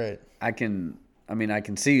 and it's great. I can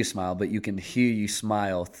see you smile, but you can hear you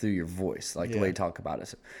smile through your voice, like the way you talk about it.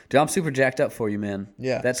 So, dude, I'm super jacked up for you, man.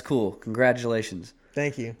 Yeah. That's cool. Congratulations.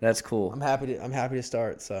 Thank you. That's cool. I'm happy to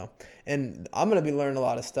start. So, and I'm going to be learning a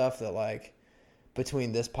lot of stuff that like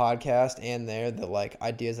between this podcast and that like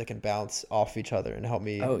ideas that can bounce off each other and help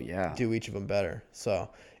me do each of them better. So,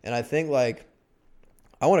 and I think like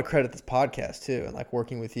I want to credit this podcast too, and like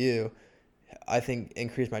working with you, I think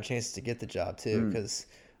increased my chances to get the job too, because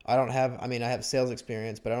I have sales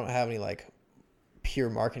experience, but I don't have any like pure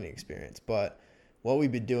marketing experience. But what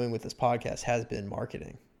we've been doing with this podcast has been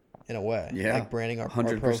marketing in a way, like branding our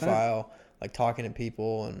profile, like talking to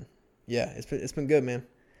people, and it's been good, man.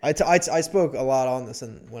 I spoke a lot on this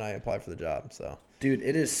when I applied for the job. So, dude,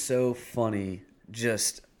 it is so funny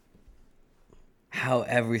just how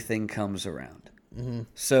everything comes around. Mm-hmm.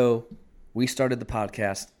 So we started the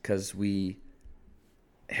podcast because we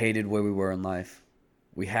hated where we were in life.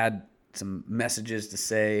 We had some messages to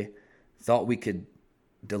say, thought we could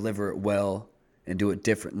deliver it well and do it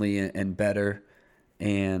differently and better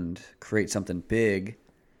and create something big.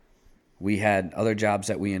 We had other jobs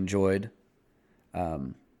that we enjoyed.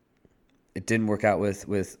 It didn't work out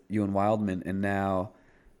with you and Wildman, and now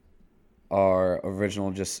our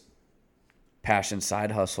original just passion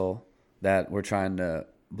side hustle that we're trying to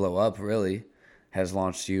blow up really has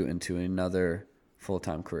launched you into another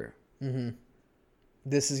full-time career. Mm-hmm.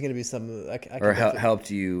 This is going to be something that I or helped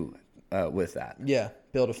you with that. Yeah,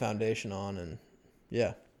 build a foundation on, and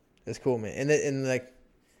it's cool, man. And like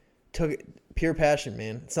took pure passion,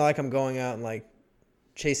 man. It's not like I'm going out and like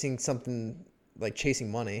chasing something, like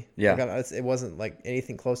chasing money. Yeah, like, it wasn't like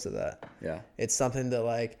anything close to that. Yeah, it's something that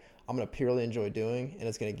like I'm gonna purely enjoy doing, and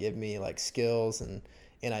it's gonna give me like skills and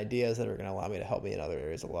ideas that are going to allow me to help me in other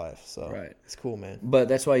areas of life. So it's cool, man. But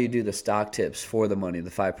that's why you do the stock tips for the money,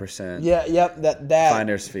 the 5%. Yeah, yep. That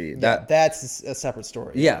finder's fee. That's a separate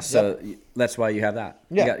story. Yeah, so that's why you have that.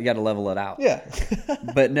 Yeah. You got to level it out. Yeah.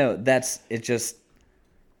 But no, it just,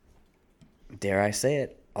 dare I say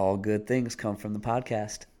it, all good things come from the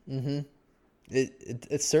podcast. Mm-hmm.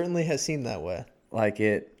 It certainly has seemed that way.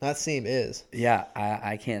 Not seem is. Yeah,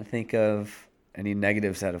 I can't think of any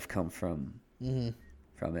negatives that have come from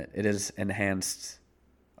from it. It has enhanced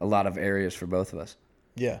a lot of areas for both of us.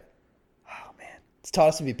 Yeah. Oh, man. It's taught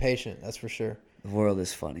us to be patient, that's for sure. The world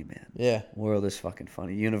is funny, man. Yeah. The world is fucking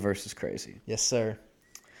funny. Universe is crazy. Yes, sir.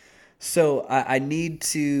 So I need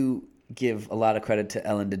to give a lot of credit to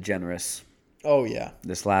Ellen DeGeneres. Oh, yeah.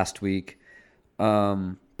 This last week.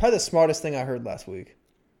 Probably the smartest thing I heard last week.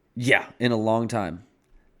 Yeah, in a long time.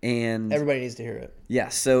 And everybody needs to hear it. Yeah,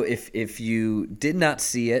 so if you did not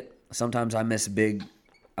see it, sometimes I miss big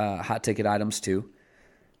hot ticket items too.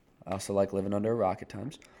 I also like living under a rock at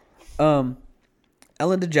times. Ellen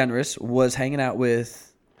DeGeneres was hanging out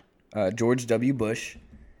with George W. Bush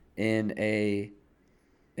in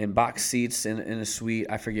box seats in a suite.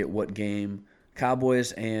 I forget what game.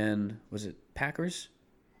 Cowboys and was it Packers?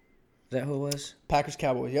 Is that who it was? Packers,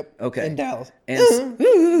 Cowboys. Yep. Okay. In Dallas.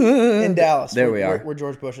 In Dallas. There we are. Where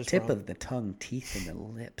George Bush is Tip from. of the tongue, teeth, and the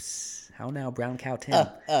lips. How now, Brown Cow Tim?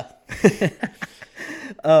 But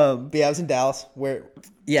yeah, I was in Dallas, where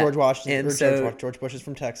George Washington George Bush is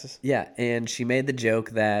from Texas. Yeah, and she made the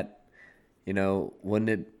joke that, wouldn't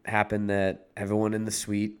it happen that everyone in the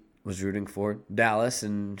suite was rooting for Dallas,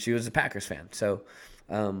 and she was a Packers fan. So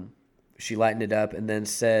she lightened it up and then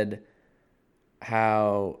said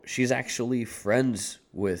how she's actually friends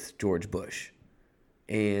with George Bush,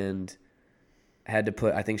 and I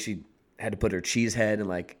think she had to put her cheese head in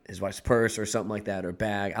like his wife's purse or something like that, or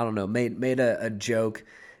bag. I don't know. Made a joke,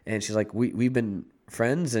 and she's like, we've been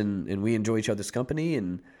friends and we enjoy each other's company,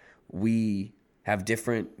 and we have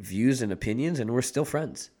different views and opinions, and we're still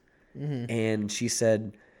friends. And she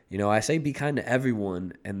said, I say be kind to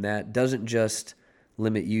everyone, and that doesn't just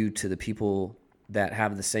limit you to the people that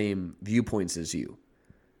have the same viewpoints as you.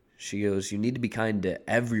 She goes, you need to be kind to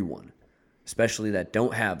everyone, especially that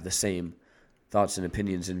don't have the same thoughts and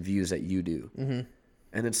opinions and views that you do.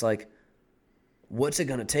 And it's like, what's it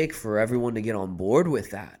going to take for everyone to get on board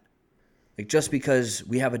with that? Like, just because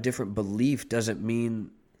we have a different belief doesn't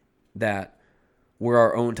mean that we're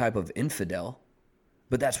our own type of infidel,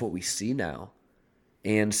 but that's what we see now.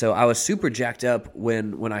 And so I was super jacked up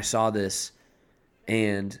when I saw this,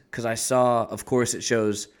 and because I saw, of course, it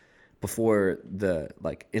shows before the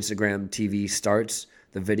like Instagram TV starts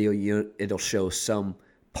the video, it'll show some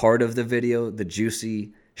part of the video, the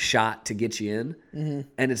juicy shot to get you in,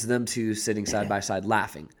 and it's them two sitting side by side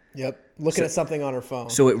laughing. Yep, looking at something on her phone.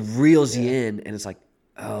 So it reels you in, and it's like,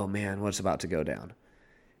 oh man, what's about to go down?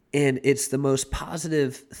 And it's the most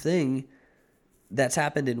positive thing that's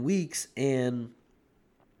happened in weeks, and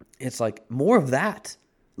it's like, more of that.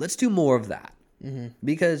 Let's do more of that.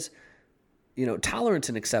 Because, tolerance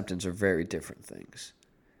and acceptance are very different things.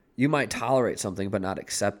 You might tolerate something but not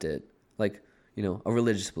accept it. Like, a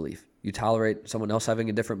religious belief. You tolerate someone else having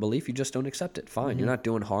a different belief, you just don't accept it. Fine. You're not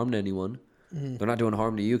doing harm to anyone. They're not doing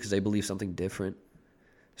harm to you because they believe something different.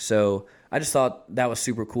 So I just thought that was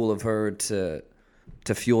super cool of her to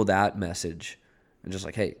fuel that message. And just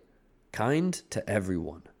like, hey, kind to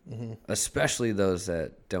everyone. Especially those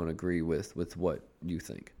that don't agree with what you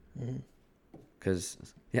think. Because,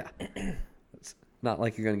 it's not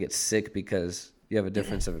like you're going to get sick because you have a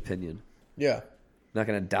difference of opinion. Yeah. Not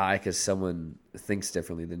going to die because someone thinks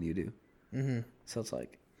differently than you do. So it's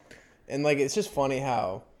like... And, like, it's just funny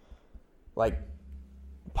how, like,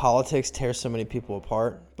 politics tears so many people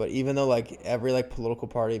apart. But even though, like, every, like, political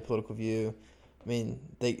party, political view, I mean,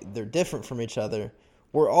 they're different from each other.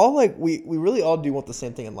 We're all, like, we really all do want the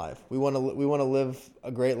same thing in life. We want to live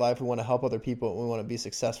a great life. We want to help other people. And we want to be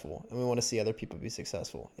successful. And we want to see other people be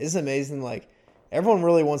successful. It's amazing, like, everyone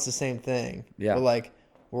really wants the same thing. Yeah. But, like,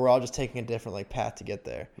 we're all just taking a different, like, path to get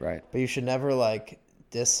there. Right. But you should never, like,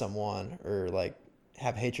 diss someone or, like,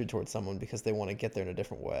 have hatred towards someone because they want to get there in a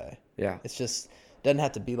different way. Yeah. It's just, doesn't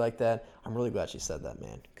have to be like that. I'm really glad she said that,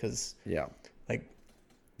 man. Because, Yeah. like,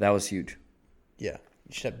 That was huge. yeah,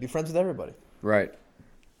 you should be friends with everybody. Right.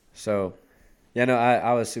 So,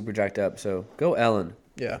 I was super jacked up. So, go Ellen.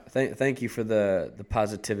 Yeah. Thank you for the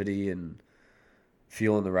positivity and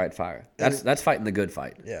fueling the right fire. That's fighting the good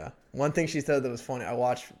fight. Yeah. One thing she said that was funny, I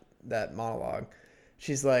watched that monologue.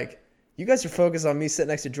 She's like, you guys are focused on me sitting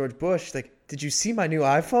next to George Bush. She's like, did you see my new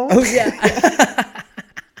iPhone? Oh, yeah.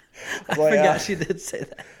 I I forgot she did say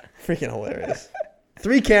that. Freaking hilarious.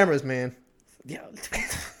 3 cameras, man. Yeah.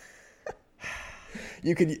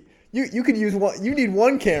 You could use one. You need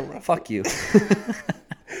 1 camera. Fuck you.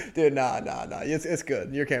 Dude, nah. It's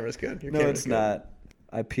good. Your camera's good. Your camera's It's not.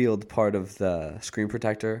 I peeled part of the screen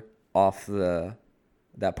protector off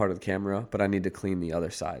that part of the camera, but I need to clean the other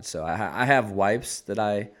side. So I have wipes that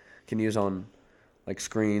I can use on like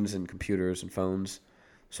screens and computers and phones.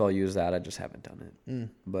 So I'll use that. I just haven't done it.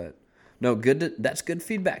 But no, that's good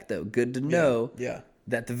feedback though. Good to know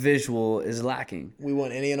that the visual is lacking. We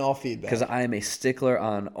want any and all feedback. Because I am a stickler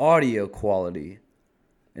on audio quality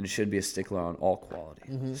and should be a stickler on all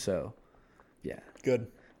quality. So, yeah.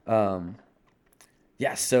 Good.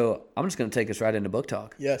 Yeah, so I'm just going to take us right into book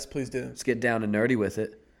talk. Yes, please do. Let's get down and nerdy with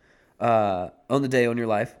it. On the Day on Your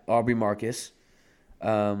Life, Aubrey Marcus,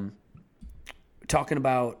 talking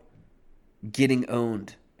about getting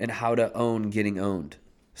owned and how to own getting owned.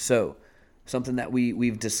 So, something that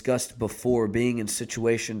we've discussed before, being in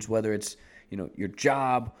situations, whether it's your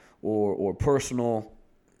job or personal,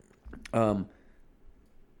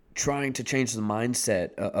 trying to change the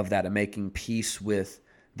mindset of that and making peace with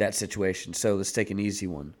that situation. So let's take an easy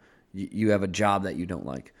one. You have a job that you don't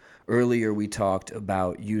like. Earlier we talked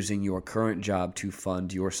about using your current job to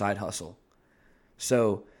fund your side hustle.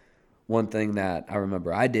 So one thing that I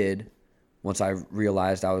remember I did once I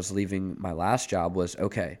realized I was leaving my last job was,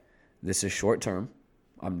 okay, this is short term.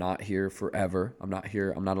 I'm not here forever. I'm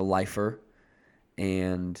not a lifer.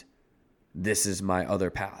 And this is my other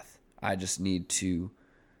path. I just need to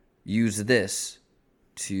use this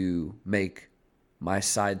to make my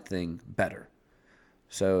side thing better.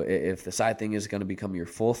 So if the side thing is going to become your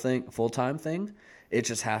full-time thing, it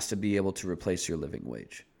just has to be able to replace your living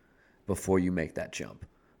wage before you make that jump.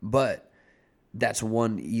 But that's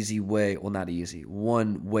one easy way. Well, not easy.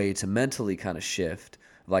 One way to mentally kind of shift.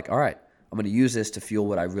 Like, all right, I'm going to use this to fuel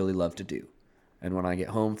what I really love to do. And when I get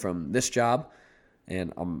home from this job,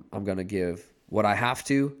 and I'm going to give what I have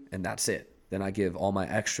to, and that's it. Then I give all my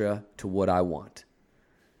extra to what I want.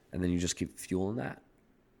 And then you just keep fueling that.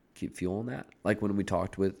 Keep fueling that. Like when we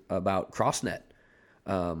talked about CrossNet.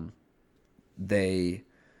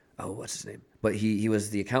 What's his name? But he was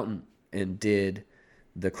the accountant and did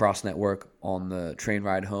the CrossNet work on the train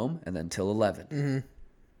ride home and then till 11. Mm-hmm.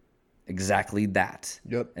 Exactly that.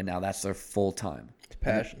 Yep. And now that's their full time. It's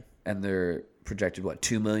passion. And they're projected,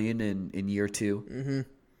 $2 million in year 2? Mm-hmm.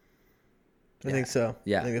 I think so.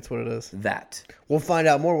 Yeah. I think that's what it is. That. We'll find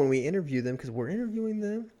out more when we interview them because we're interviewing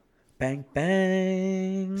them. Bang,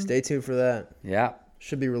 bang. Stay tuned for that. Yeah.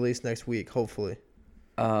 Should be released next week, hopefully.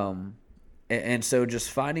 And so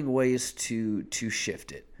just finding ways to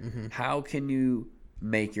shift it. Mm-hmm. How can you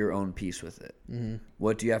make your own peace with it? Mm-hmm.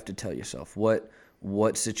 What do you have to tell yourself?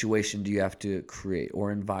 What situation do you have to create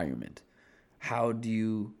or environment? How do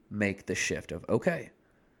you make the shift of, okay,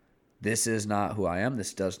 this is not who I am.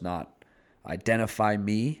 This does not identify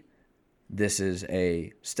me. This is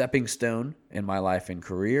a stepping stone in my life and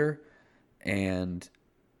career. And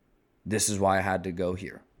this is why I had to go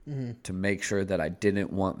here, to make sure that I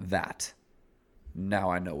didn't want that. Now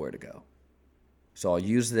I know where to go. So I'll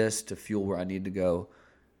use this to fuel where I need to go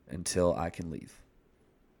until I can leave.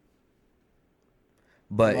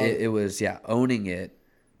 But it was, owning it,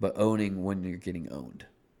 but owning when you're getting owned.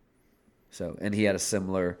 So, and he had a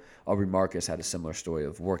similar, Aubrey Marcus had a similar story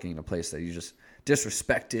of working in a place that you just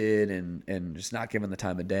disrespected and just not given the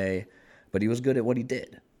time of day, but he was good at what he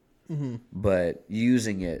did. Mm-hmm. But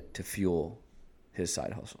using it to fuel his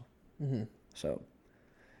side hustle. Mm-hmm. So,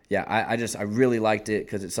 yeah, I really liked it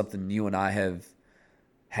because it's something you and I have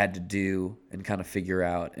had to do and kind of figure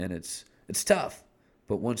out, and it's tough.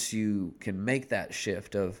 But once you can make that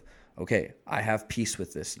shift of, okay, I have peace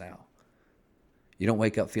with this now. You don't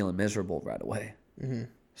wake up feeling miserable right away. Mm-hmm.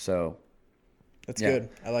 So that's good.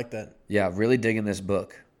 I like that. Yeah, really digging this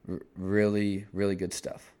book. Really, really good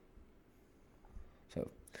stuff. So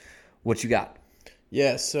what you got?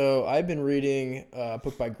 Yeah, so I've been reading a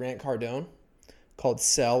book by Grant Cardone called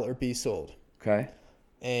Sell or Be Sold. Okay.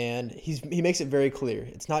 And he makes it very clear.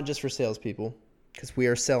 It's not just for salespeople because we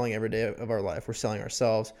are selling every day of our life. We're selling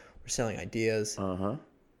ourselves. We're selling ideas. Uh-huh.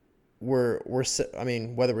 Whether we're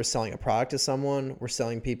selling a product to someone, we're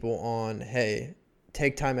selling people on, hey,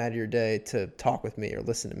 take time out of your day to talk with me or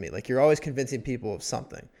listen to me. Like, you're always convincing people of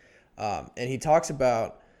something. And he talks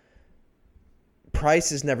about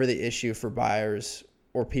price is never the issue for buyers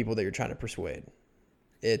or people that you're trying to persuade.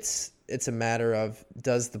 It's a matter of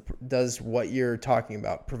does what you're talking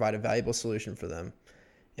about provide a valuable solution for them?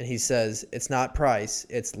 And he says it's not price,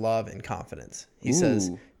 it's love and confidence. He says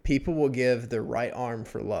people will give their right arm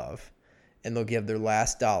for love, and they'll give their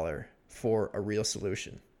last dollar for a real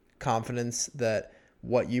solution. Confidence that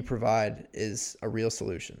what you provide is a real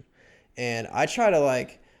solution. And I trying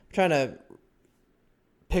to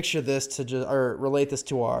picture this or relate this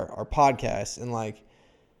to our podcast and like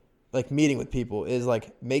meeting with people is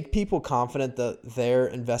like make people confident that their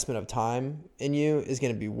investment of time in you is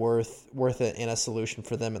going to be worth it and a solution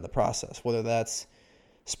for them in the process, whether that's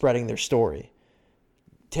spreading their story,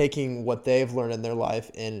 taking what they've learned in their life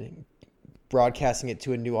and broadcasting it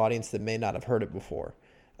to a new audience that may not have heard it before,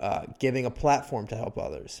 giving a platform to help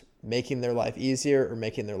others, making their life easier or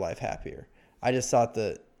making their life happier. I just thought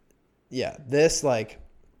that, this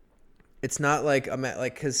it's not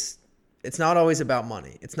because it's not always about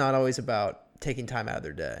money. It's not always about taking time out of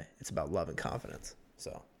their day. It's about love and confidence.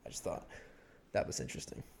 So I just thought that was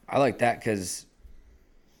interesting. I like that because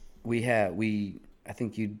I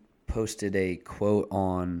think you posted a quote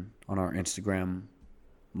on our Instagram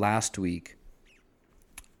last week.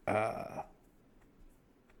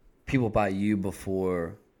 People buy you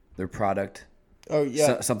before their product. Oh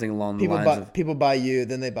yeah, something along the lines of people buy you,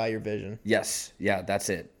 then they buy your vision. Yes, yeah, that's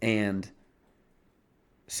it. And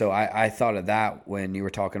so I thought of that when you were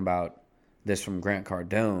talking about this from Grant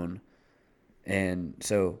Cardone. And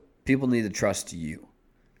so people need to trust you.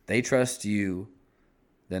 They trust you,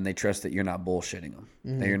 then they trust that you're not bullshitting them.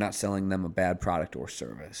 Mm-hmm. That you're not selling them a bad product or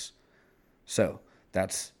service. So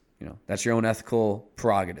that's your own ethical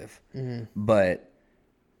prerogative. Mm-hmm. But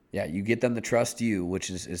yeah, you get them to trust you, which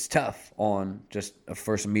is tough on just a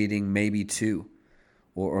first meeting, maybe two,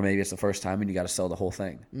 or maybe it's the first time and you got to sell the whole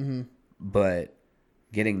thing. Mm-hmm. But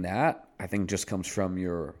getting that, I think, just comes from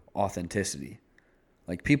your authenticity.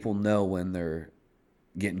 Like, people know when they're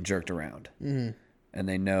getting jerked around. Mm-hmm. And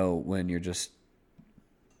they know when you're just,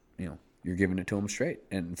 you're giving it to them straight.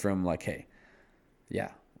 And from like, hey, yeah,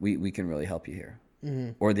 we can really help you here.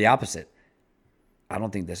 Mm-hmm. Or the opposite. I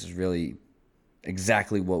don't think this is really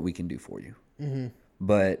exactly what we can do for you. Mm-hmm.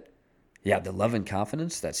 But yeah, the love and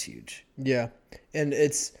confidence, that's huge. Yeah. And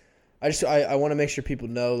I want to make sure people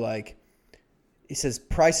know, like, he says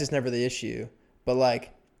price is never the issue, but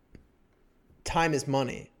like time is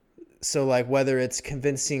money. So like whether it's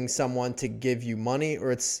convincing someone to give you money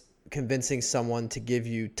or it's convincing someone to give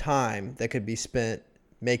you time that could be spent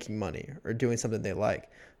making money or doing something they like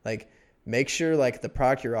make sure like the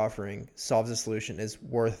product you're offering solves a solution, is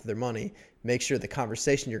worth their money. Make sure the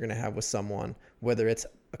conversation you're going to have with someone, whether it's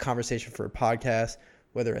a conversation for a podcast,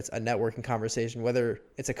 whether it's a networking conversation, whether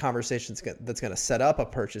it's a conversation that's going to set up a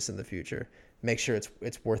purchase in the future, make sure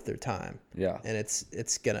it's worth their time. Yeah. And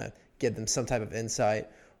it's going to give them some type of insight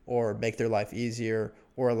or make their life easier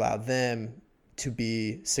or allow them to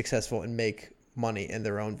be successful and make money in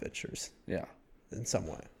their own ventures. Yeah. In some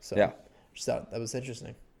way. So yeah. Just thought that was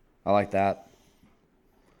interesting. I like that.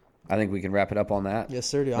 I think we can wrap it up on that. Yes,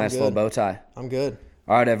 sir. Nice little bow tie. I'm good.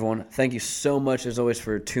 All right, everyone. Thank you so much, as always,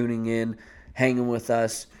 for tuning in, hanging with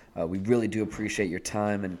us. We really do appreciate your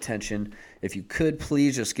time and attention. If you could,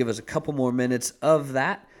 please just give us a couple more minutes of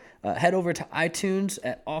that. Head over to iTunes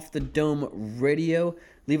at Off the Dome Radio.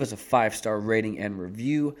 Leave us a 5-star rating and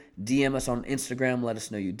review. DM us on Instagram. Let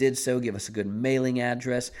us know you did so. Give us a good mailing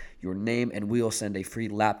address, your name, and we will send a free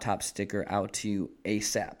laptop sticker out to you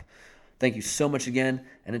ASAP. Thank you so much again,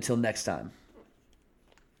 and until next time.